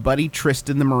out our buddy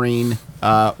Tristan the Marine.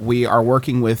 We are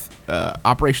working with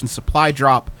Operation Supply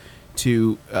Drop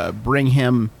to bring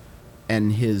him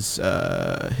and his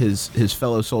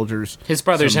fellow soldiers, His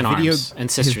brothers some in arms and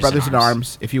sisters his brothers in in arms.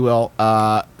 arms, if you will,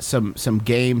 some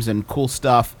games and cool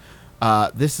stuff.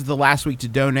 This is the last week to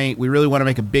donate. We really want to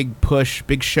make a big push,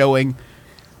 big showing.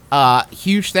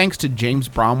 Huge thanks to James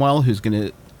Bromwell, who's going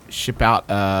to ship out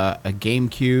a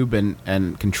GameCube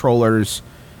and controllers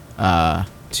to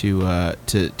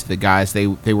the guys. They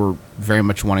were very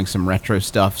much wanting some retro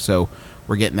stuff, so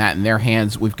we're getting that in their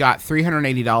hands. We've got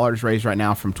 $380 raised right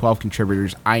now from 12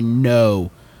 contributors. I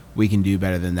know we can do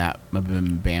better than that,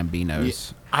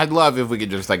 Bambinos. I'd love if we could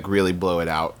just like really blow it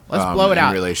out. Let's blow it out.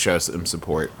 And really show some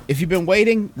support. If you've been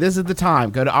waiting, this is the time.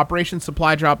 Go to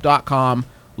OperationSupplyDrop.com.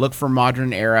 Look for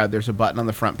Modern Era. There's a button on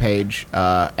the front page,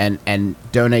 and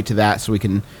donate to that so we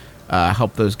can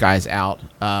help those guys out.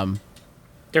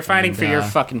 They're fighting for your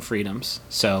fucking freedoms.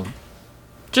 So,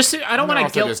 I don't want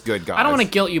to guilt. Just good guys. I don't want to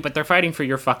guilt you, but they're fighting for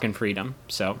your fucking freedom.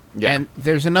 So, Yeah. And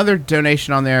there's another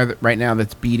donation on there right now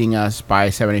that's beating us by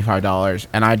 $75,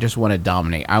 and I just want to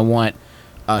dominate. I want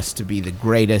us to be the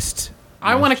greatest,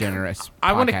 most generous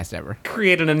podcast ever.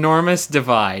 Create an enormous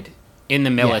divide in the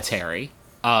military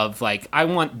of like, I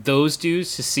want those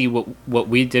dudes to see what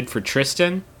we did for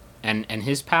Tristan and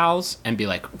his pals and be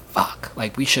like, fuck,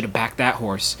 like we should have backed that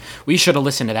horse. We should have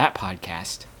listened to that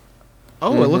podcast.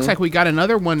 Oh, It looks like we got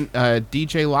another one.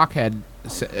 DJ Lockhead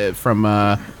from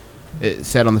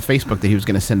said on the Facebook that he was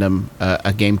going to send them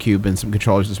a GameCube and some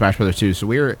controllers to Smash Brothers 2. So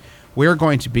we're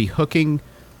going to be hooking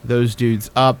those dudes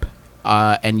up,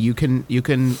 and you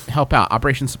can help out.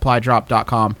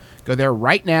 OperationSupplyDrop.com. Go there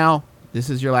right now. This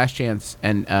is your last chance,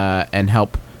 and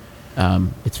help.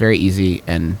 It's very easy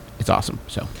and it's awesome.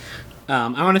 So.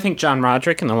 I want to thank John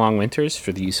Roderick and the Long Winters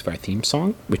for the use of our theme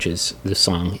song, which is the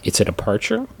song It's a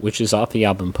Departure, which is off the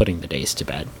album Putting the Days to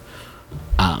Bed.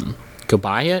 Go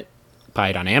buy it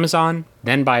on Amazon,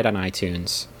 then buy it on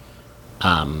iTunes.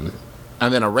 And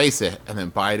then erase it, and then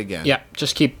buy it again. Yeah,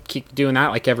 just keep doing that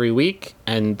like every week,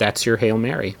 and that's your Hail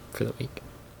Mary for the week.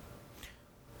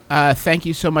 Thank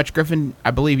you so much, Griffin.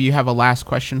 I believe you have a last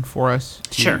question for us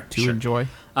to enjoy.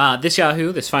 This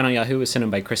final Yahoo was sent in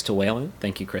by Krista Whalen.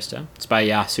 Thank you, Krista. It's by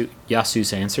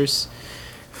Yasu's Answers.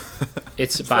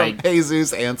 It's by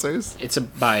Jesus Answers. It's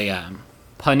by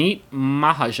Paneet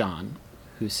Mahajan,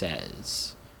 who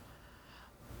says,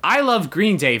 "I love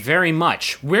Green Day very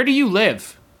much. Where do you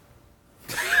live?"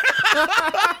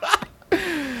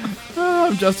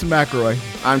 I'm Justin McElroy.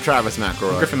 I'm Travis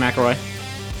McElroy. Griffin McElroy.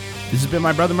 This has been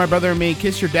My Brother and Me.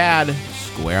 Kiss your dad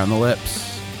square on the lips.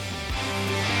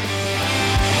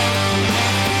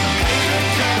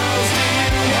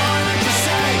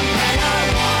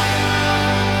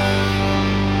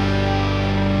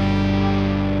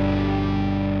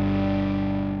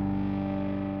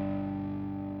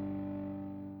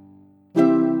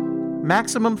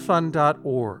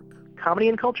 MaximumFun.org. Comedy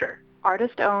and culture.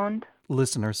 Artist owned.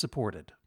 Listener supported.